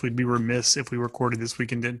I guess we'd be remiss if we recorded this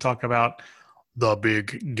week and didn't talk about the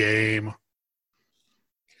big game.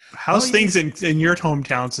 How's things in your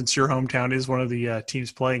hometown, since your hometown is one of the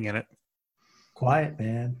teams playing in it? Quiet,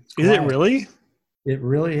 man. Is it really? It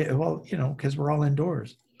really, well, because we're all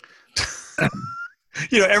indoors.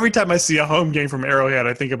 Every time I see a home game from Arrowhead,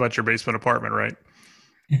 I think about your basement apartment, right?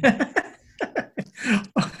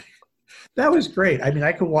 That was great. I mean,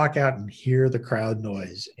 I could walk out and hear the crowd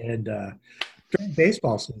noise. And during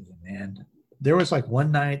baseball season, man, there was like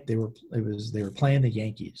one night they were playing the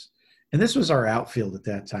Yankees, and this was our outfield at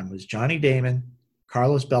that time. It was Johnny Damon,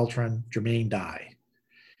 Carlos Beltran, Jermaine Dye.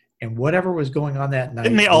 And whatever was going on that night.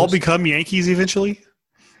 Didn't they all become Yankees eventually?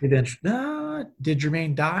 Did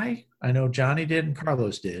Jermaine die? I know Johnny did and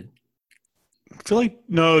Carlos did. I feel like,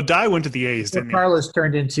 no, Dye went to the A's, didn't he? Carlos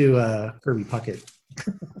turned into Kirby Puckett.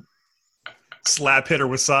 Slap hitter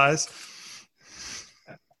with size.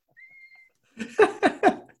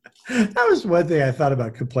 That was one thing I thought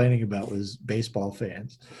about complaining about was baseball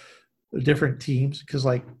fans. The different teams, because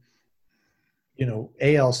AL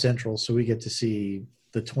Central, so we get to see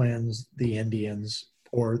the Twins, the Indians,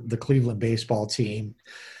 or the Cleveland baseball team,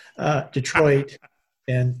 Detroit,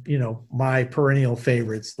 and my perennial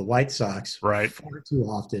favorites, the White Sox, right? Far too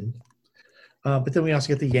often. But then we also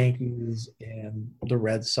get the Yankees and the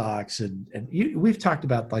Red Sox, and we've talked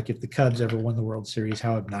about like if the Cubs ever won the World Series,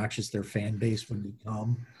 how obnoxious their fan base would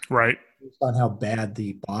become, right? Based on how bad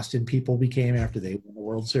the Boston people became after they won the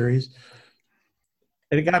World Series,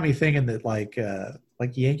 and it got me thinking that like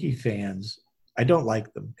Yankee fans. I don't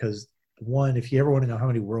like them because, one, if you ever want to know how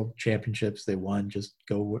many world championships they won, just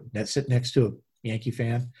go sit next to a Yankee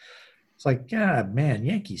fan. It's like, God, man,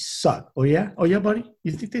 Yankees suck. Oh, yeah? Oh, yeah, buddy?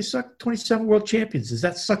 You think they suck? 27 world champions. Is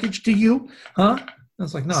that suckage to you? Huh? I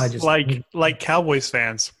was like, no, I just... Like Cowboys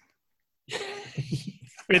fans.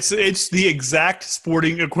 It's the exact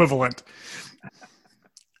sporting equivalent.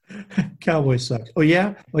 Cowboys suck. Oh,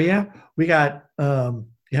 yeah? Oh, yeah? We got...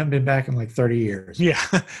 You haven't been back in like 30 years. Yeah.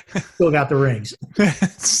 Still got the rings.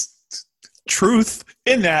 Truth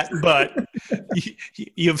in that, but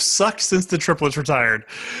you've sucked since the triplets retired.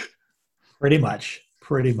 Pretty much.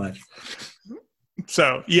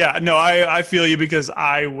 So, yeah, no, I feel you because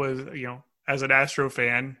I was, as an Astro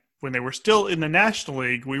fan, when they were still in the National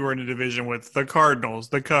League, we were in a division with the Cardinals,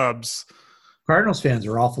 the Cubs. Cardinals fans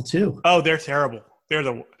are awful too. Oh, they're terrible.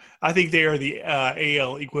 I think they are the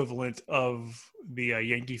AL equivalent of the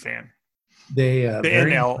Yankee fan. The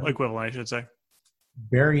NL equivalent, I should say.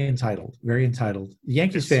 Very entitled. The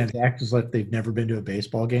Yankees fans act as if they've never been to a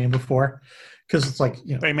baseball game before, because it's like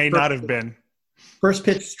they may not have been. First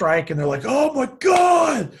pitch strike, and they're like, "Oh my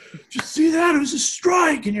God, did you see that? It was a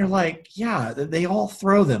strike!" And you're like, "Yeah, they all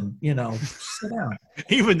throw them. Sit down."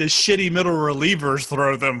 Even the shitty middle relievers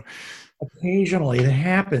throw them. Occasionally, it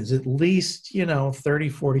happens at least 30,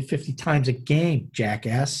 40, 50 times a game.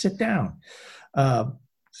 Jackass, sit down.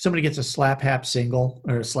 Somebody gets a slap hit single,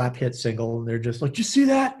 and they're just like, "You see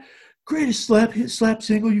that? Greatest slap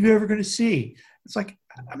single you've ever going to see." It's like,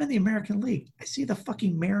 I'm in the American League. I see the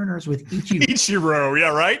fucking Mariners with Ichiro. Ichiro, yeah,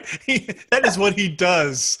 right? That is what he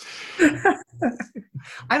does.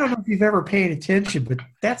 I don't know if you've ever paid attention, but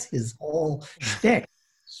that's his whole shtick.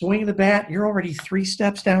 Swing the bat, you're already 3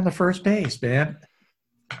 steps down the first base, man,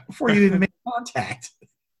 before you even make contact.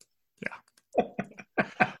 Yeah.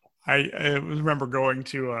 I remember going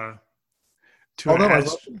to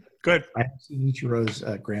good. I have seen Ichiro's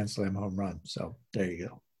Grand Slam home run, so there you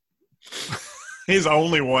go. His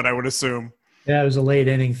only one, I would assume. Yeah, it was a late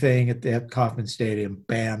inning thing at Kauffman Stadium.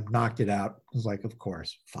 Bam, knocked it out. I was like, of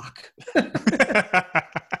course, fuck.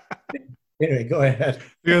 Anyway, go ahead. I was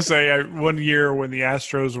going to say, one year when the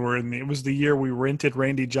Astros were it was the year we rented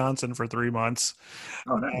Randy Johnson for 3 months.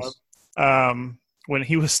 Oh, nice. When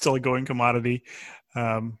he was still a going commodity.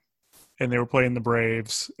 And they were playing the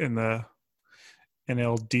Braves in the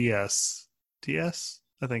NLDS. DS?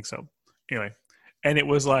 I think so. Anyway, and it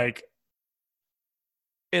was like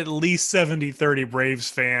at least 70-30 Braves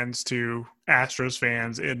fans to Astros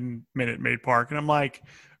fans in Minute Maid Park. And I'm like,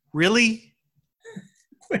 really?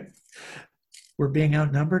 We're being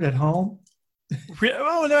outnumbered at home?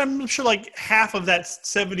 Well, and I'm sure like half of that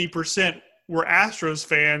 70% were Astros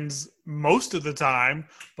fans most of the time.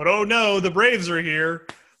 But oh no, the Braves are here.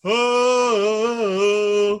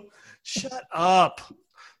 Oh, shut up.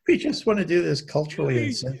 We just want to do this culturally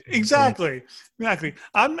insensitive thing. Exactly.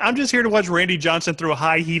 I'm just here to watch Randy Johnson throw a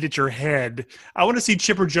high heat at your head. I want to see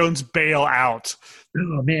Chipper Jones bail out.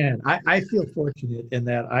 Oh man, I feel fortunate in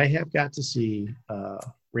that I have got to see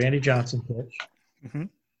Randy Johnson pitch.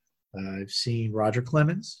 Mm-hmm. I've seen Roger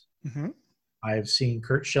Clemens. Mm-hmm. I've seen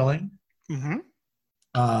Curt Schilling. Mm-hmm.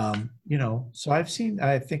 So I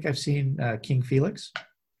think I've seen King Felix.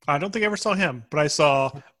 I don't think I ever saw him, but I saw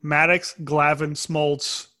Maddox, Glavine,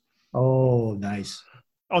 Smoltz. Oh, nice.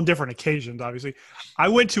 On different occasions, obviously. I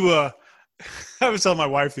went to I was telling my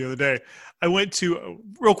wife the other day, I went to,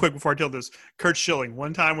 real quick before I tell this, Curt Schilling.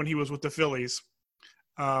 One time when he was with the Phillies,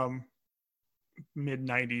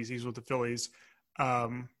 mid-90s, he's with the Phillies,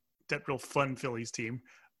 that real fun Phillies team.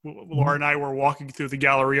 Laura and I were walking through the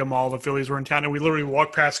Galleria Mall. The Phillies were in town, and we literally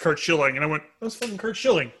walked past Curt Schilling, and I went, "That's fucking Curt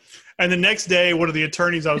Schilling." And the next day, one of the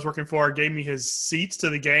attorneys I was working for gave me his seats to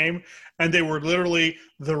the game, and they were literally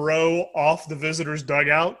the row off the visitors'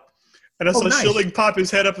 dugout. And I saw Schilling pop his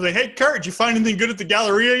head up and say, "Hey, Curt, did you find anything good at the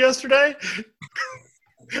Galleria yesterday?"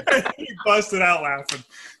 And he busted out laughing.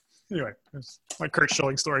 Anyway, that's my Curt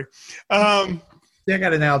Schilling story. I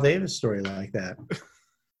got an Al Davis story like that.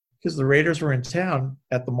 Because the Raiders were in town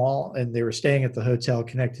at the mall, and they were staying at the hotel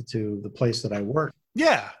connected to the place that I worked.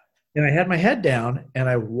 Yeah. And I had my head down, and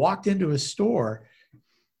I walked into a store,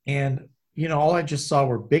 and, all I just saw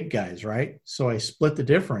were big guys, right? So I split the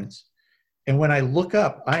difference. And when I look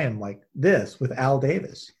up, I am like this with Al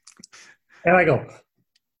Davis. And I go,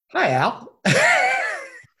 "Hi, Al."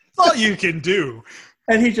 All you can do.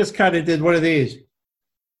 And he just kind of did one of these.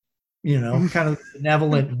 Kind of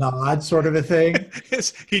benevolent nod sort of a thing.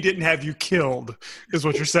 He didn't have you killed, is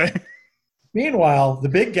what you're saying. Meanwhile, the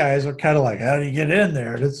big guys are kind of like, "How do you get in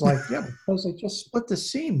there?" And it's like, yeah, because they just split the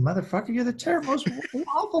seam, motherfucker. You're the most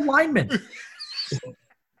awful lineman.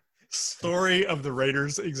 Story of the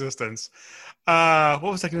Raiders' existence. What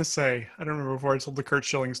was I going to say? I don't remember before I told the Curt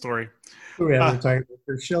Schilling story. We're talking about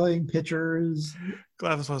Curt Schilling, pitchers.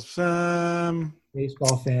 Glavis was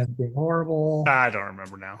baseball fans being horrible. I don't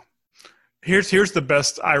remember now. Here's the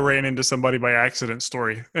best I ran into somebody by accident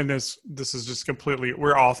story. And this is just completely,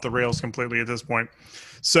 we're off the rails completely at this point.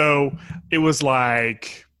 So it was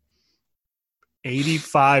like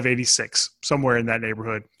 85, 86, somewhere in that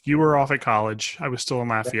neighborhood. You were off at college. I was still in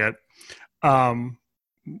Lafayette.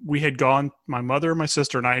 We had gone, my mother, my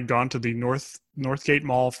sister, and I had gone to the Northgate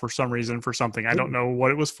Mall for some reason, for something. I don't know what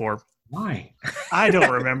it was for. Why? I don't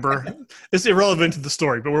remember. It's irrelevant to the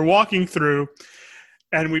story, but we're walking through,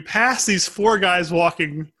 and we pass these four guys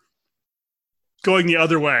going the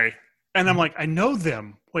other way. And I'm like, I know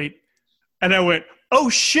them. Wait. And I went, oh,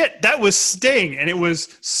 shit, that was Sting. And it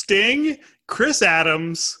was Sting, Chris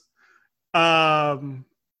Adams,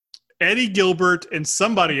 Eddie Gilbert, and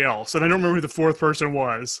somebody else. And I don't remember who the fourth person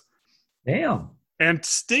was. Damn. And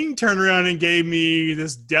Sting turned around and gave me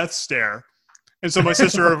this death stare. And so my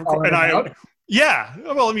sister and I, yeah.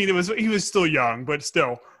 Well, I mean, he was still young, but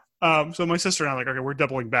still. So my sister and I were like, okay, we're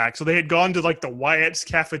doubling back. So they had gone to like the Wyatt's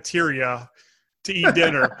cafeteria to eat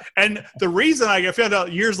dinner. And the reason I found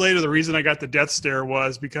out years later, the reason I got the death stare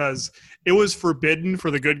was because it was forbidden for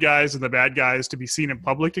the good guys and the bad guys to be seen in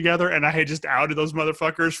public together. And I had just outed those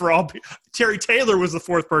motherfuckers for all. Terry Taylor was the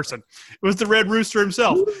fourth person. It was the Red Rooster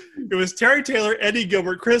himself. It was Terry Taylor, Eddie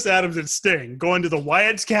Gilbert, Chris Adams, and Sting going to the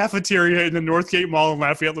Wyatt's cafeteria in the Northgate Mall in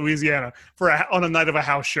Lafayette, Louisiana on a night of a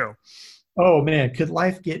house show. Oh, man. Could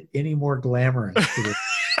life get any more glamorous?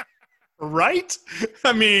 Right?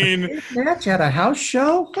 I mean... match at a house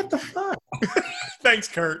show? What the fuck? Thanks,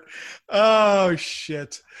 Kurt. Oh,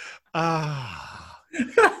 shit. So I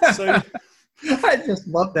just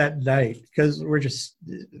love that night because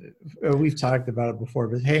we've talked about it before,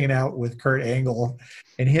 but hanging out with Kurt Angle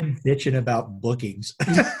and him bitching about bookings.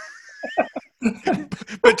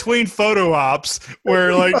 Between photo ops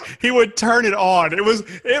where like he would turn it on.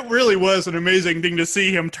 It really was an amazing thing to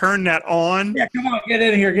see him turn that on. Yeah, come on, get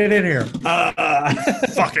in here.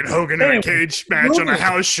 Fucking Hogan in a cage match on a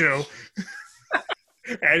house show.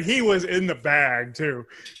 And he was in the bag too.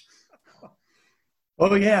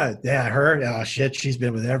 Oh yeah, her. Oh shit, she's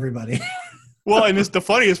been with everybody. Well, and the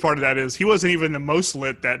funniest part of that is he wasn't even the most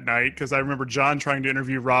lit that night because I remember John trying to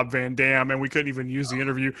interview Rob Van Dam, and we couldn't even use the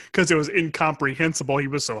interview because it was incomprehensible. He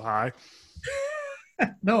was so high.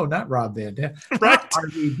 No, not Rob Van Dam. Right?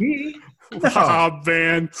 RVD. Rob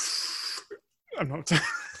Van. I'm not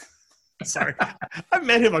sorry. I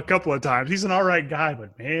met him a couple of times. He's an all right guy,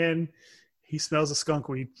 but man, He smells a skunk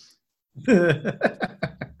weed. It's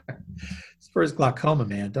for his glaucoma,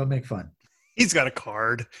 man. Don't make fun. He's got a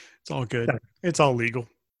card. It's all good. It's all legal.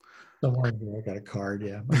 Somewhere in here, I got a card.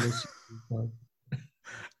 Yeah.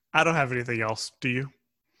 I don't have anything else. Do you?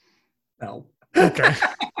 No. Okay.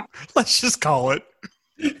 Let's just call it.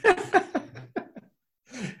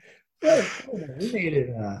 Well, we made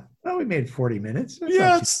it. We made 40 minutes. That's Yeah,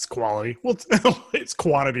 not it's quality. Well, it's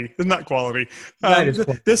quantity. It's not quality. That is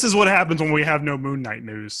quality. This is what happens when we have no Moon Knight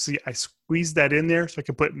news. See, I squeezed that in there so I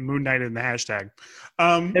can put Moon Knight in the hashtag.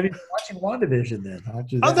 Have you been watching WandaVision then?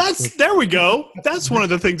 There we go. That's one of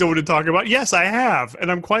the things I want to talk about. Yes, I have,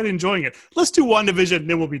 and I'm quite enjoying it. Let's do WandaVision, and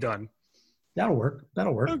then we'll be done. That'll work.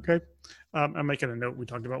 Okay. I'm making a note. We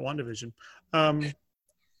talked about WandaVision.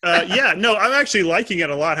 Yeah, no, I'm actually liking it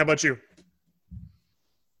a lot. How about you?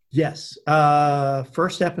 Yes.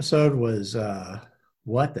 First episode was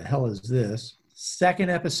what the hell is this? Second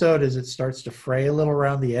episode is it starts to fray a little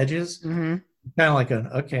around the edges. Mm-hmm. Kind of like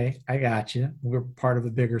okay, I got you. We're part of a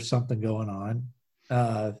bigger something going on.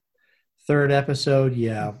 Third episode,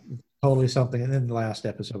 yeah, totally something. And then the last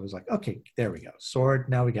episode was like, okay, there we go. Sword,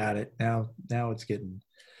 now we got it. Now it's getting.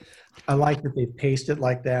 I like that they paced it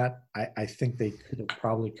like that. I think they could have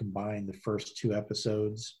probably combined the first two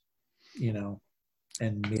episodes,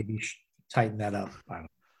 and maybe tighten that up. I don't know.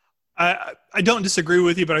 I don't disagree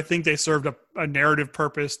with you, but I think they served a narrative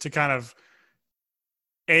purpose to kind of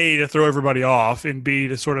A, to throw everybody off, and B,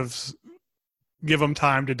 to sort of give them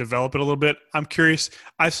time to develop it a little bit. I'm curious.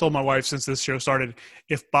 I've told my wife since this show started,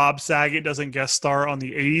 if Bob Saget doesn't guest star on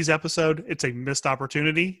the 80s episode, it's a missed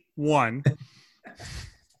opportunity. One.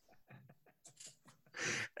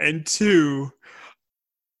 And two,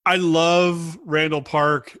 I love Randall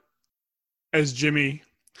Park as Jimmy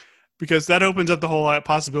because that opens up the whole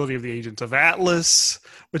possibility of the Agents of Atlas,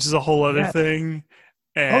 which is a whole other thing.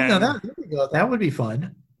 And there we go. That would be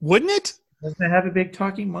fun. Wouldn't it? Doesn't it have a big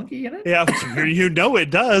talking monkey in it? Yeah, it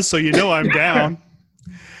does, so I'm down.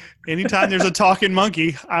 Anytime there's a talking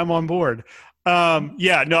monkey, I'm on board. I'm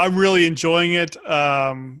really enjoying it.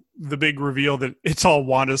 The big reveal that it's all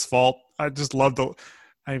Wanda's fault. I just love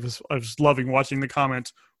I was loving watching the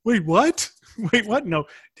comments. Wait, what? No,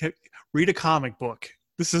 read a comic book.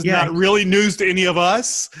 This is not really news to any of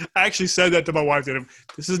us. I actually said that to my wife.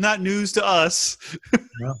 This is not news to us.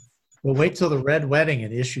 No. Well, wait till the Red Wedding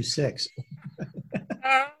in issue 6.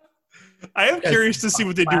 I am curious to see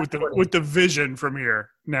what they do with the Vision from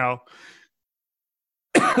here now,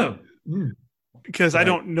 because I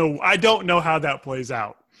don't know how that plays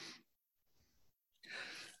out.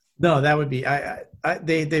 No, that would be.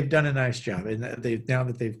 They've done a nice job, and now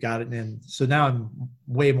that they've got it in. So now I'm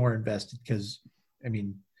way more invested because,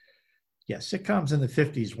 sitcoms in the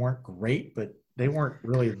 50s weren't great, but they weren't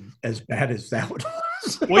really as bad as that one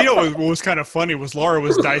was. Well, what was kind of funny was Laura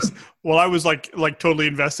was Well, I was like totally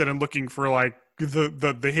invested in looking for like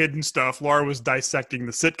the hidden stuff. Laura was dissecting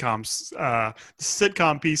the sitcom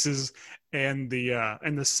pieces. And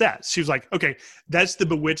the sets. She was like, okay, that's the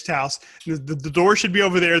Bewitched house. The door should be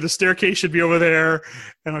over there. The staircase should be over there.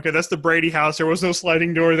 And okay, that's the Brady house. There was no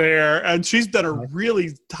sliding door there. And she's done a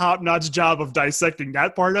really top-notch job of dissecting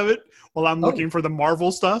that part of it while I'm looking for the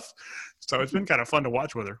Marvel stuff. So it's been kind of fun to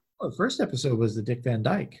watch with her. Well, the first episode was the Dick Van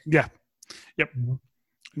Dyke. Yeah. Yep. Mm-hmm.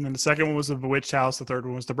 And then the second one was the Bewitched house. The third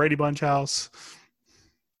one was the Brady Bunch house.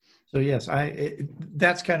 So yes,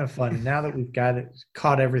 that's kind of fun. And now that we've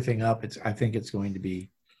caught everything up, I think it's going to be.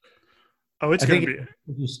 Oh, it's going to be.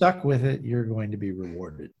 If you stuck with it, you're going to be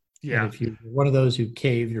rewarded. Yeah. And if you're one of those who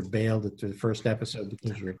caved or bailed at the first episode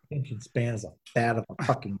because your attention span is that of a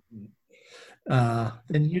fucking,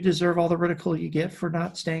 then you deserve all the ridicule you get for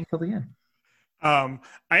not staying till the end. I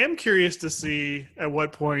am curious to see at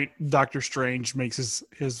what point Doctor Strange makes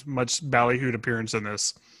his much ballyhooed appearance in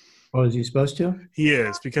this. Oh, is he supposed to? He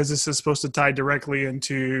is, because this is supposed to tie directly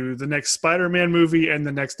into the next Spider-Man movie and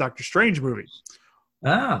the next Doctor Strange movie.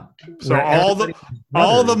 Ah. So all the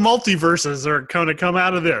multiverses are going to come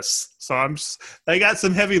out of this. So they got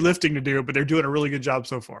some heavy lifting to do, but they're doing a really good job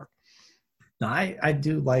so far. No, I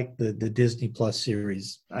do like the Disney Plus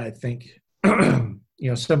series. I think,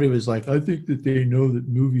 somebody was like, I think that they know that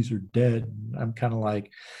movies are dead. I'm kind of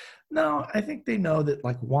like, no, I think they know that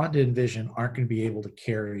like Wanda and Vision aren't going to be able to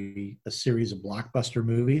carry a series of blockbuster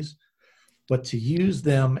movies, but to use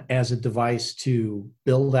them as a device to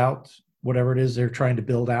build out whatever it is they're trying to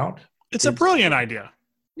build out. It's a brilliant idea.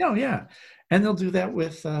 No, yeah. And they'll do that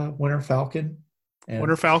with Winter Falcon. And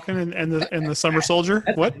the Summer Soldier?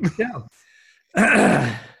 What?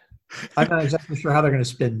 Yeah. I'm not exactly sure how they're going to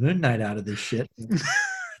spin Moon Knight out of this shit.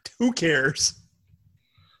 Who cares?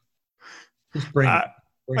 Just bring it.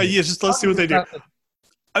 Yeah, just let's see what they do.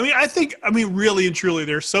 I mean, really and truly,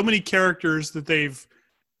 there's so many characters that they've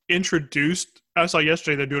introduced. I saw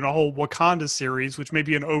yesterday they're doing a whole Wakanda series, which may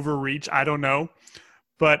be an overreach. I don't know,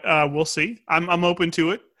 but we'll see. I'm open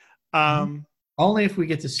to it. Only if we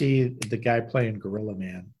get to see the guy playing Gorilla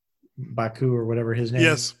Man, Baku or whatever his name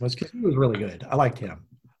was, because he was really good. I liked him.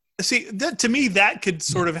 See, to me, that could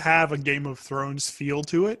sort of have a Game of Thrones feel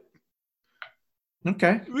to it.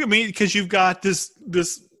 Okay. I mean, because you've got this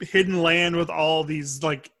hidden land with all these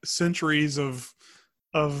like centuries of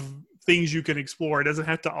things you can explore. It doesn't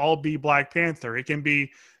have to all be Black Panther. It can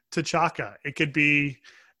be T'Chaka. It could be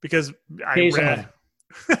because I read.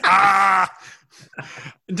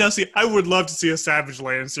 Now, see, I would love to see a Savage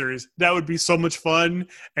Land series. That would be so much fun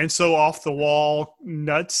and so off the wall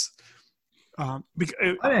nuts. I'm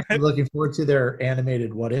actually looking forward to their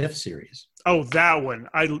animated What If series. Oh, that one!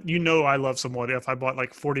 I love some What If. I bought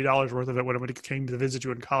like $40 worth of it when I came to visit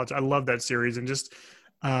you in college. I love that series, and just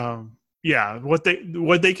what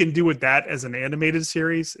they can do with that as an animated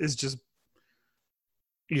series is just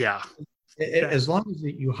As long as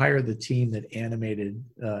you hire the team that animated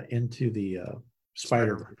Into the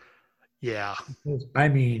Spider. Yeah, I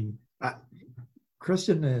mean,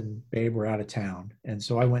 Kristen and Babe were out of town, and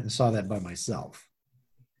so I went and saw that by myself.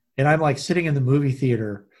 And I'm like sitting in the movie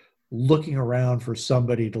theater looking around for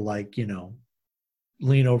somebody to like,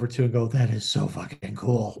 lean over to and go, that is so fucking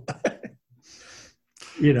cool.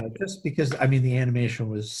 Just because, I mean, the animation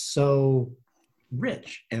was so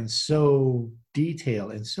rich and so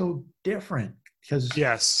detailed and so different because,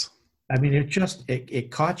 yes. I mean,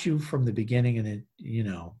 it caught you from the beginning and it.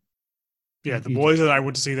 Yeah, the boys and I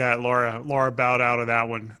went to see that. Laura bowed out of that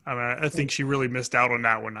one. I mean, I think she really missed out on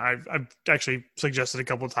that one. I've actually suggested a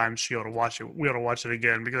couple of times she ought to watch it. We ought to watch it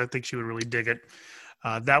again because I think she would really dig it.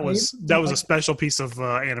 That was a special piece of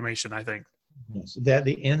animation, I think. Yes, that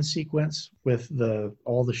the end sequence with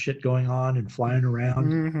all the shit going on and flying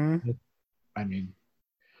around. Mm-hmm. I mean,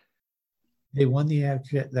 they won the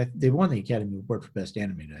Academy Award for Best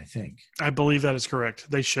Animated, I think. I believe that is correct.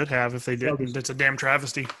 They should have if they didn't. That's a damn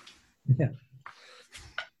travesty. Yeah.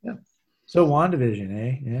 So WandaVision,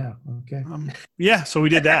 eh? Yeah. Okay. So we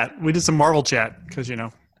did that. We did some Marvel chat because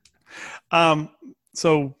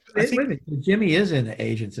So I think Jimmy is in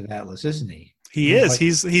Agents of Atlas, isn't he? He is.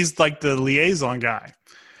 He's like the liaison guy.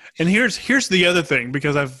 And here's the other thing,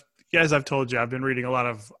 because as I've told you, I've been reading a lot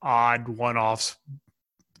of odd one-offs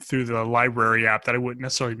through the library app that I wouldn't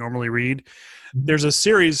necessarily normally read. There's a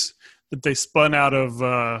series that they spun out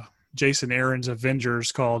of Jason Aaron's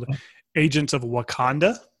Avengers called Agents of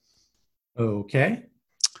Wakanda. Okay.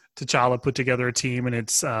 T'Challa put together a team, and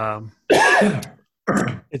it's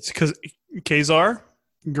because Kazar,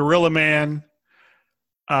 Gorilla Man,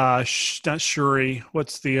 not Shuri.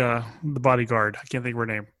 What's the bodyguard? I can't think of her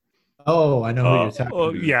name. Oh, I know who you're talking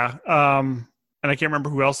about. Yeah. And I can't remember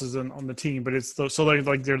who else is on the team, but it's so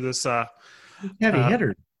they're this heavy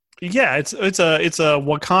hitter. Yeah, it's a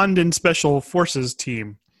Wakandan Special Forces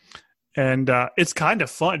team, and it's kind of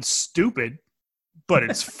fun. It's stupid, but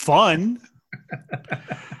it's fun.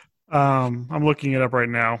 I'm looking it up right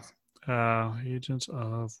now. Agents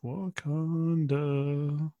of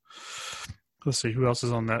Wakanda. Let's see who else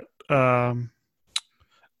is on that. The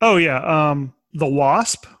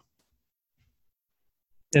Wasp.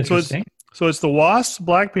 Interesting. So it's the Wasp,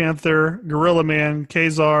 Black Panther, Gorilla Man,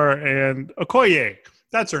 Kazar, and Okoye.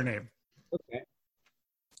 That's her name. Okay.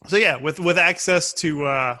 So yeah, with access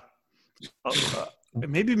to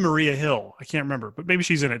maybe Maria Hill. I can't remember, but maybe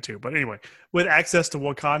she's in it too. But anyway, with access to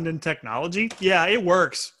Wakandan technology, yeah, it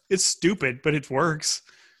works. It's stupid, but it works.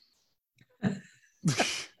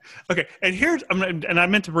 Okay, and I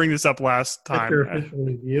meant to bring this up last time. That's your official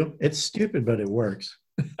review. It's stupid, but it works.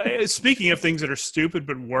 Speaking of things that are stupid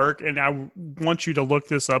but work, and I want you to look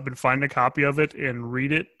this up and find a copy of it and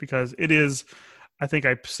read it, because it is, I think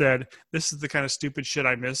I said, this is the kind of stupid shit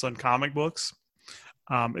I miss on comic books.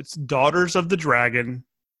 It's Daughters of the Dragon,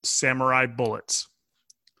 Samurai Bullets.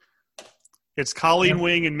 It's Colleen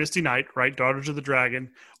Wing and Misty Knight, right? Daughters of the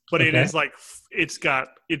Dragon. But It is like, it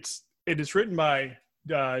is written by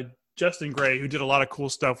Justin Gray, who did a lot of cool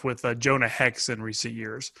stuff with Jonah Hex in recent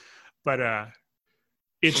years. But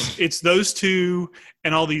it's those two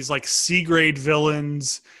and all these like C-grade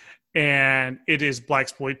villains, and it is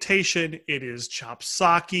blaxploitation. It is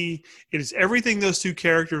chopsaki. It is everything those two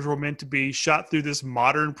characters were meant to be, shot through this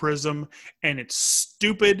modern prism, and it's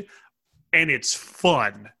stupid and it's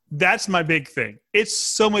fun. That's my big thing. It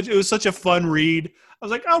was such a fun read. I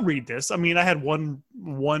was like, I'll read this. I mean, I had one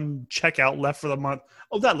checkout left for the month.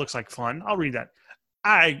 Oh, that looks like fun. I'll read that.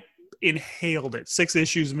 I inhaled it. 6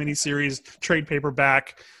 issues, miniseries, trade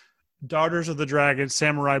paperback, Daughters of the Dragon,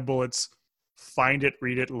 Samurai Bullets. Find it,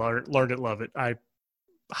 read it, learn it, love it.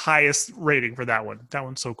 Highest rating for that one. That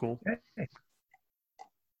one's so cool.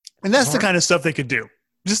 And that's the kind of stuff they could do.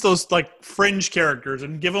 Just those like fringe characters,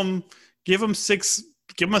 and give them a 6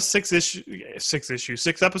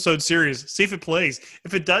 episode series. See if it plays.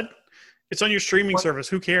 If it does, it's on your streaming service.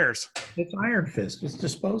 Who cares? It's Iron Fist. It's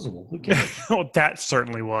disposable. Who cares? Well, that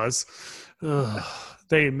certainly was. Ugh,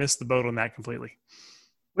 they missed the boat on that completely.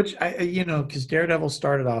 Which because Daredevil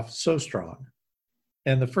started off so strong,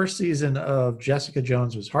 and the first season of Jessica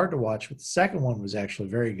Jones was hard to watch, but the second one was actually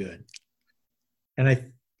very good. And I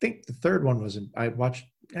think the third one was. I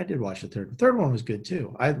did watch the third. The third one was good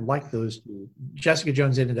too. I liked those two. Jessica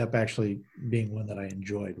Jones ended up actually being one that I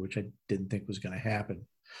enjoyed, which I didn't think was going to happen.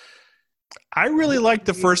 I really liked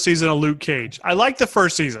the first season of Luke Cage. I liked the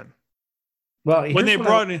first season. Well, when they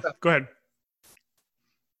brought in, go ahead.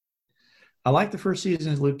 I like the first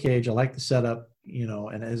season of Luke Cage. I like the setup,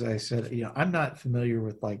 and as I said, I'm not familiar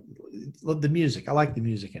with like the music. I like the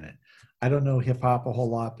music in it. I don't know hip hop a whole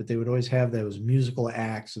lot, but they would always have those musical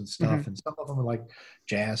acts and stuff. Mm-hmm. And some of them were like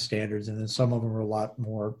jazz standards, and then some of them were a lot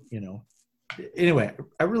more, Anyway,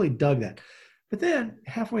 I really dug that. But then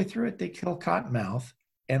halfway through it, they kill Cottonmouth,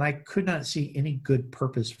 and I could not see any good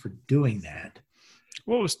purpose for doing that.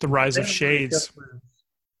 What was the Rise of Shades?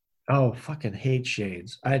 Oh, fucking hate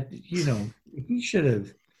Shades. He should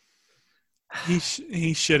have.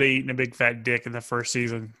 He should have eaten a big fat dick in the first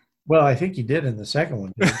season. Well, I think he did in the second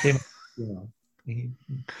one. He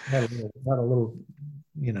had a little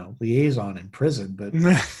liaison in prison, but.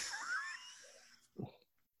 No,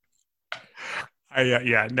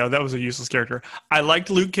 that was a useless character. I liked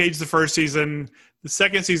Luke Cage the first season. The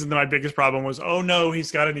second season, my biggest problem was, oh no,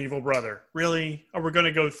 he's got an evil brother. Really? Are we going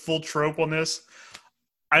to go full trope on this?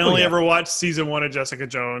 I only ever watched season 1 of Jessica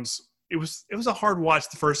Jones. It was a hard watch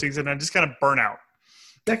the first season. I just kind of burnt out.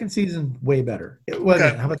 Second season, way better. It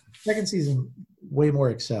wasn't. Okay. How about the second season? Way more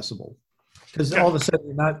accessible, because all of a sudden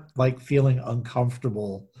you're not like feeling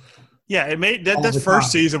uncomfortable. Yeah, it made that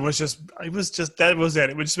first season was just that was it.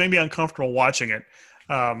 It just made me uncomfortable watching it.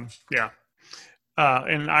 And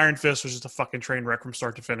Iron Fist was just a fucking train wreck from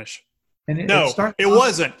start to finish. And it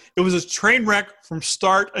wasn't. It was a train wreck from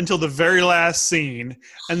start until the very last scene,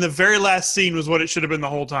 and the very last scene was what it should have been the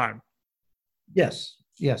whole time. Yes.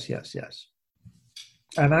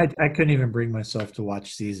 And I couldn't even bring myself to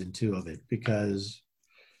watch season 2 of it because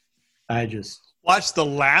I just watched the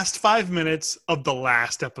last 5 minutes of the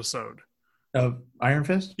last episode of Iron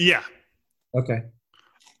Fist. Yeah. Okay.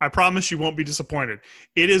 I promise you won't be disappointed.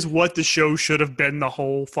 It is what the show should have been the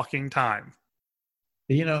whole fucking time.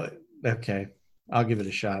 Okay, I'll give it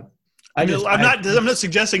a shot. I'm not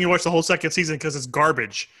suggesting you watch the whole second season because it's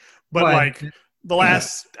garbage, but like the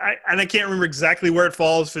last, I can't remember exactly where it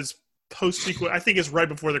falls. If it's post-sequel, I think it's right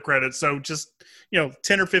before the credits. So just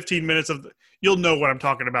 10 or 15 minutes you'll know what I'm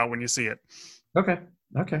talking about when you see it. Okay.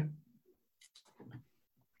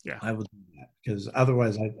 Yeah, I will do that because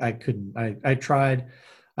otherwise I couldn't. I tried.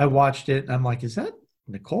 I watched it and I'm like, is that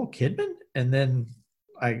Nicole Kidman? And then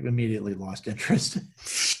I immediately lost interest.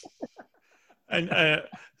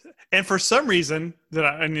 And for some reason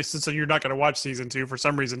since you're not going to watch season 2, for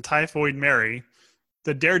some reason Typhoid Mary,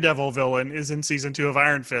 the Daredevil villain, is in season 2 of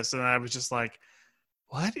Iron Fist, and I was just like,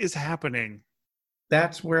 what is happening?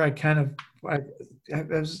 That's where I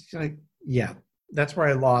was like, yeah, that's where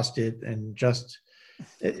I lost it, and just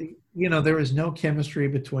there was no chemistry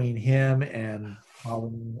between him and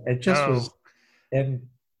it just was, and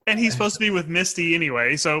he's supposed to be with Misty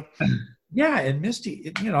anyway, so. Yeah, and Misty,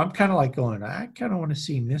 I'm kind of like going, I kind of want to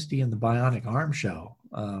see Misty in the Bionic Arm show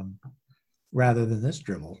rather than this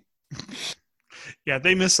dribble. Yeah,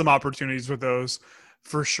 they missed some opportunities with those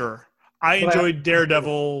for sure. I enjoyed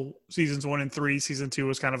Daredevil seasons 1 and 3. Season 2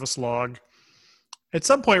 was kind of a slog. At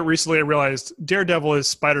some point recently, I realized Daredevil is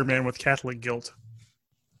Spider-Man with Catholic guilt.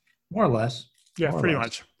 More or less. Yeah, pretty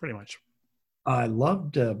much. I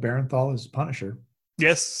loved Barenthal as Punisher.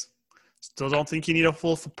 Yes. Still don't think you need a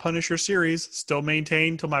full Punisher series. Still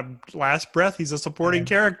maintain till my last breath he's a supporting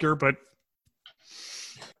character, but...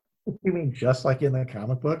 You mean just like in the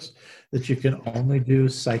comic books, that you can only do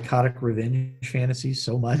psychotic revenge fantasies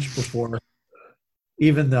so much before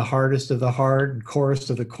even the hardest of the hard and chorus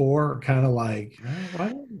of the core are kind of like, why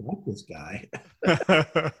don't you like this guy?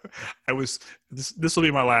 This will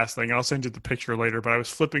be my last thing. I'll send you the picture later, but I was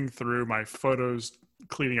flipping through my photos,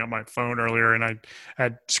 cleaning up my phone earlier, and I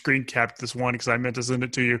had screen capped this one because I meant to send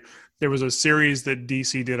it to you. There was a series that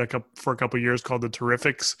DC did for a couple of years called The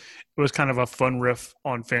Terrifics. It was kind of a fun riff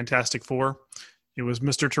on Fantastic Four. It was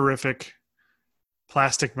Mr. Terrific,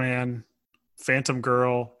 Plastic Man, Phantom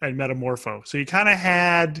Girl, and Metamorpho. So you kind of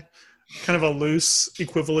had kind of a loose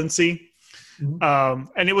equivalency.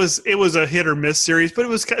 And it was a hit or miss series, but it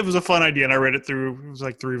was a fun idea, and I read it through. It was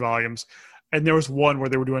like 3 volumes, and there was one where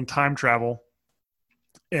they were doing time travel,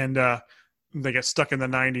 and they got stuck in the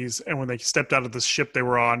 90s, and when they stepped out of the ship they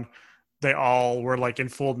were on, they all were like in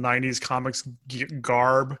full 90s comics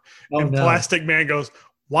garb, and no. Plastic Man goes,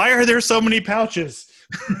 "Why are there so many pouches?"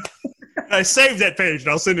 I saved that page,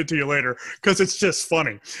 and I'll send it to you later because it's just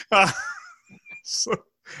funny. So,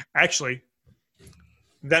 actually,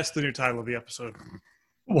 that's the new title of the episode.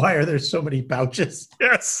 Why are there so many pouches?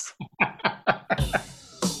 Yes.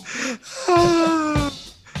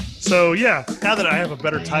 So, yeah, now that I have a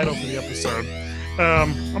better title for the episode,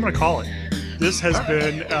 I'm going to call it. This has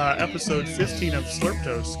been episode 15 of Slurp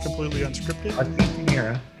Toast, completely unscripted.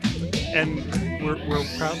 And we're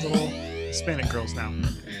proud little Hispanic girls now.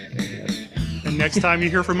 And next time you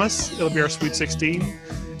hear from us, it'll be our Sweet 16,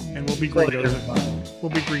 and we'll be gringos.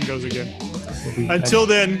 We'll be gringos again. Until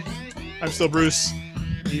then, I'm still Bruce.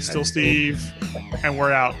 He's still Steve, and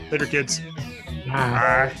we're out. Later, kids.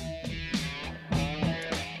 Bye.